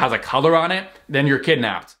shirt that has a color on it, then you're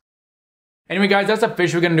kidnapped. Anyway guys, that's the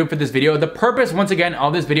fish we're gonna do for this video. The purpose once again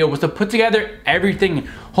of this video was to put together everything,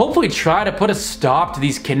 hopefully try to put a stop to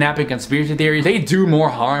these kidnapping conspiracy theories. They do more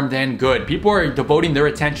harm than good. People are devoting their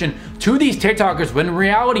attention to these TikTokers when in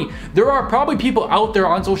reality, there are probably people out there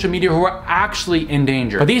on social media who are actually in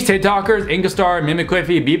danger. But these TikTokers, Innkastar,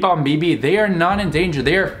 Mimikliffi, Bebopandbebe, they are not in danger.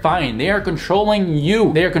 They are fine. They are controlling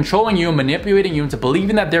you. They are controlling you and manipulating you into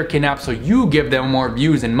believing that they're kidnapped so you give them more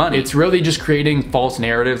views and money. It's really just creating false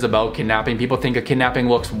narratives about kidnapping. People think a kidnapping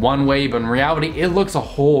looks one way, but in reality, it looks a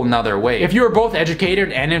whole nother way. If you are both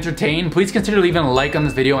educated and entertained, please consider leaving a like on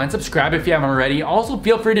this video and subscribe if you haven't already. Also,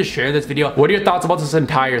 feel free to share this video. What are your thoughts about this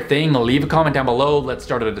entire thing? Leave a comment down below. Let's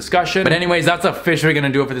start a discussion. But anyways, that's officially gonna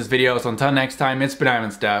do it for this video. So until next time, it's been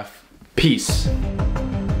IvanSteff. Peace.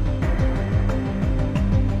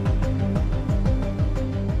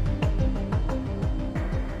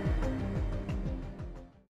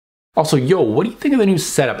 Also, yo, what do you think of the new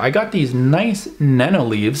setup? I got these nice nano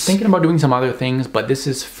leaves. Thinking about doing some other things, but this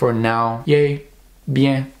is for now. Yay,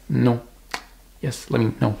 bien, no. Yes, let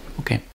me know. Okay.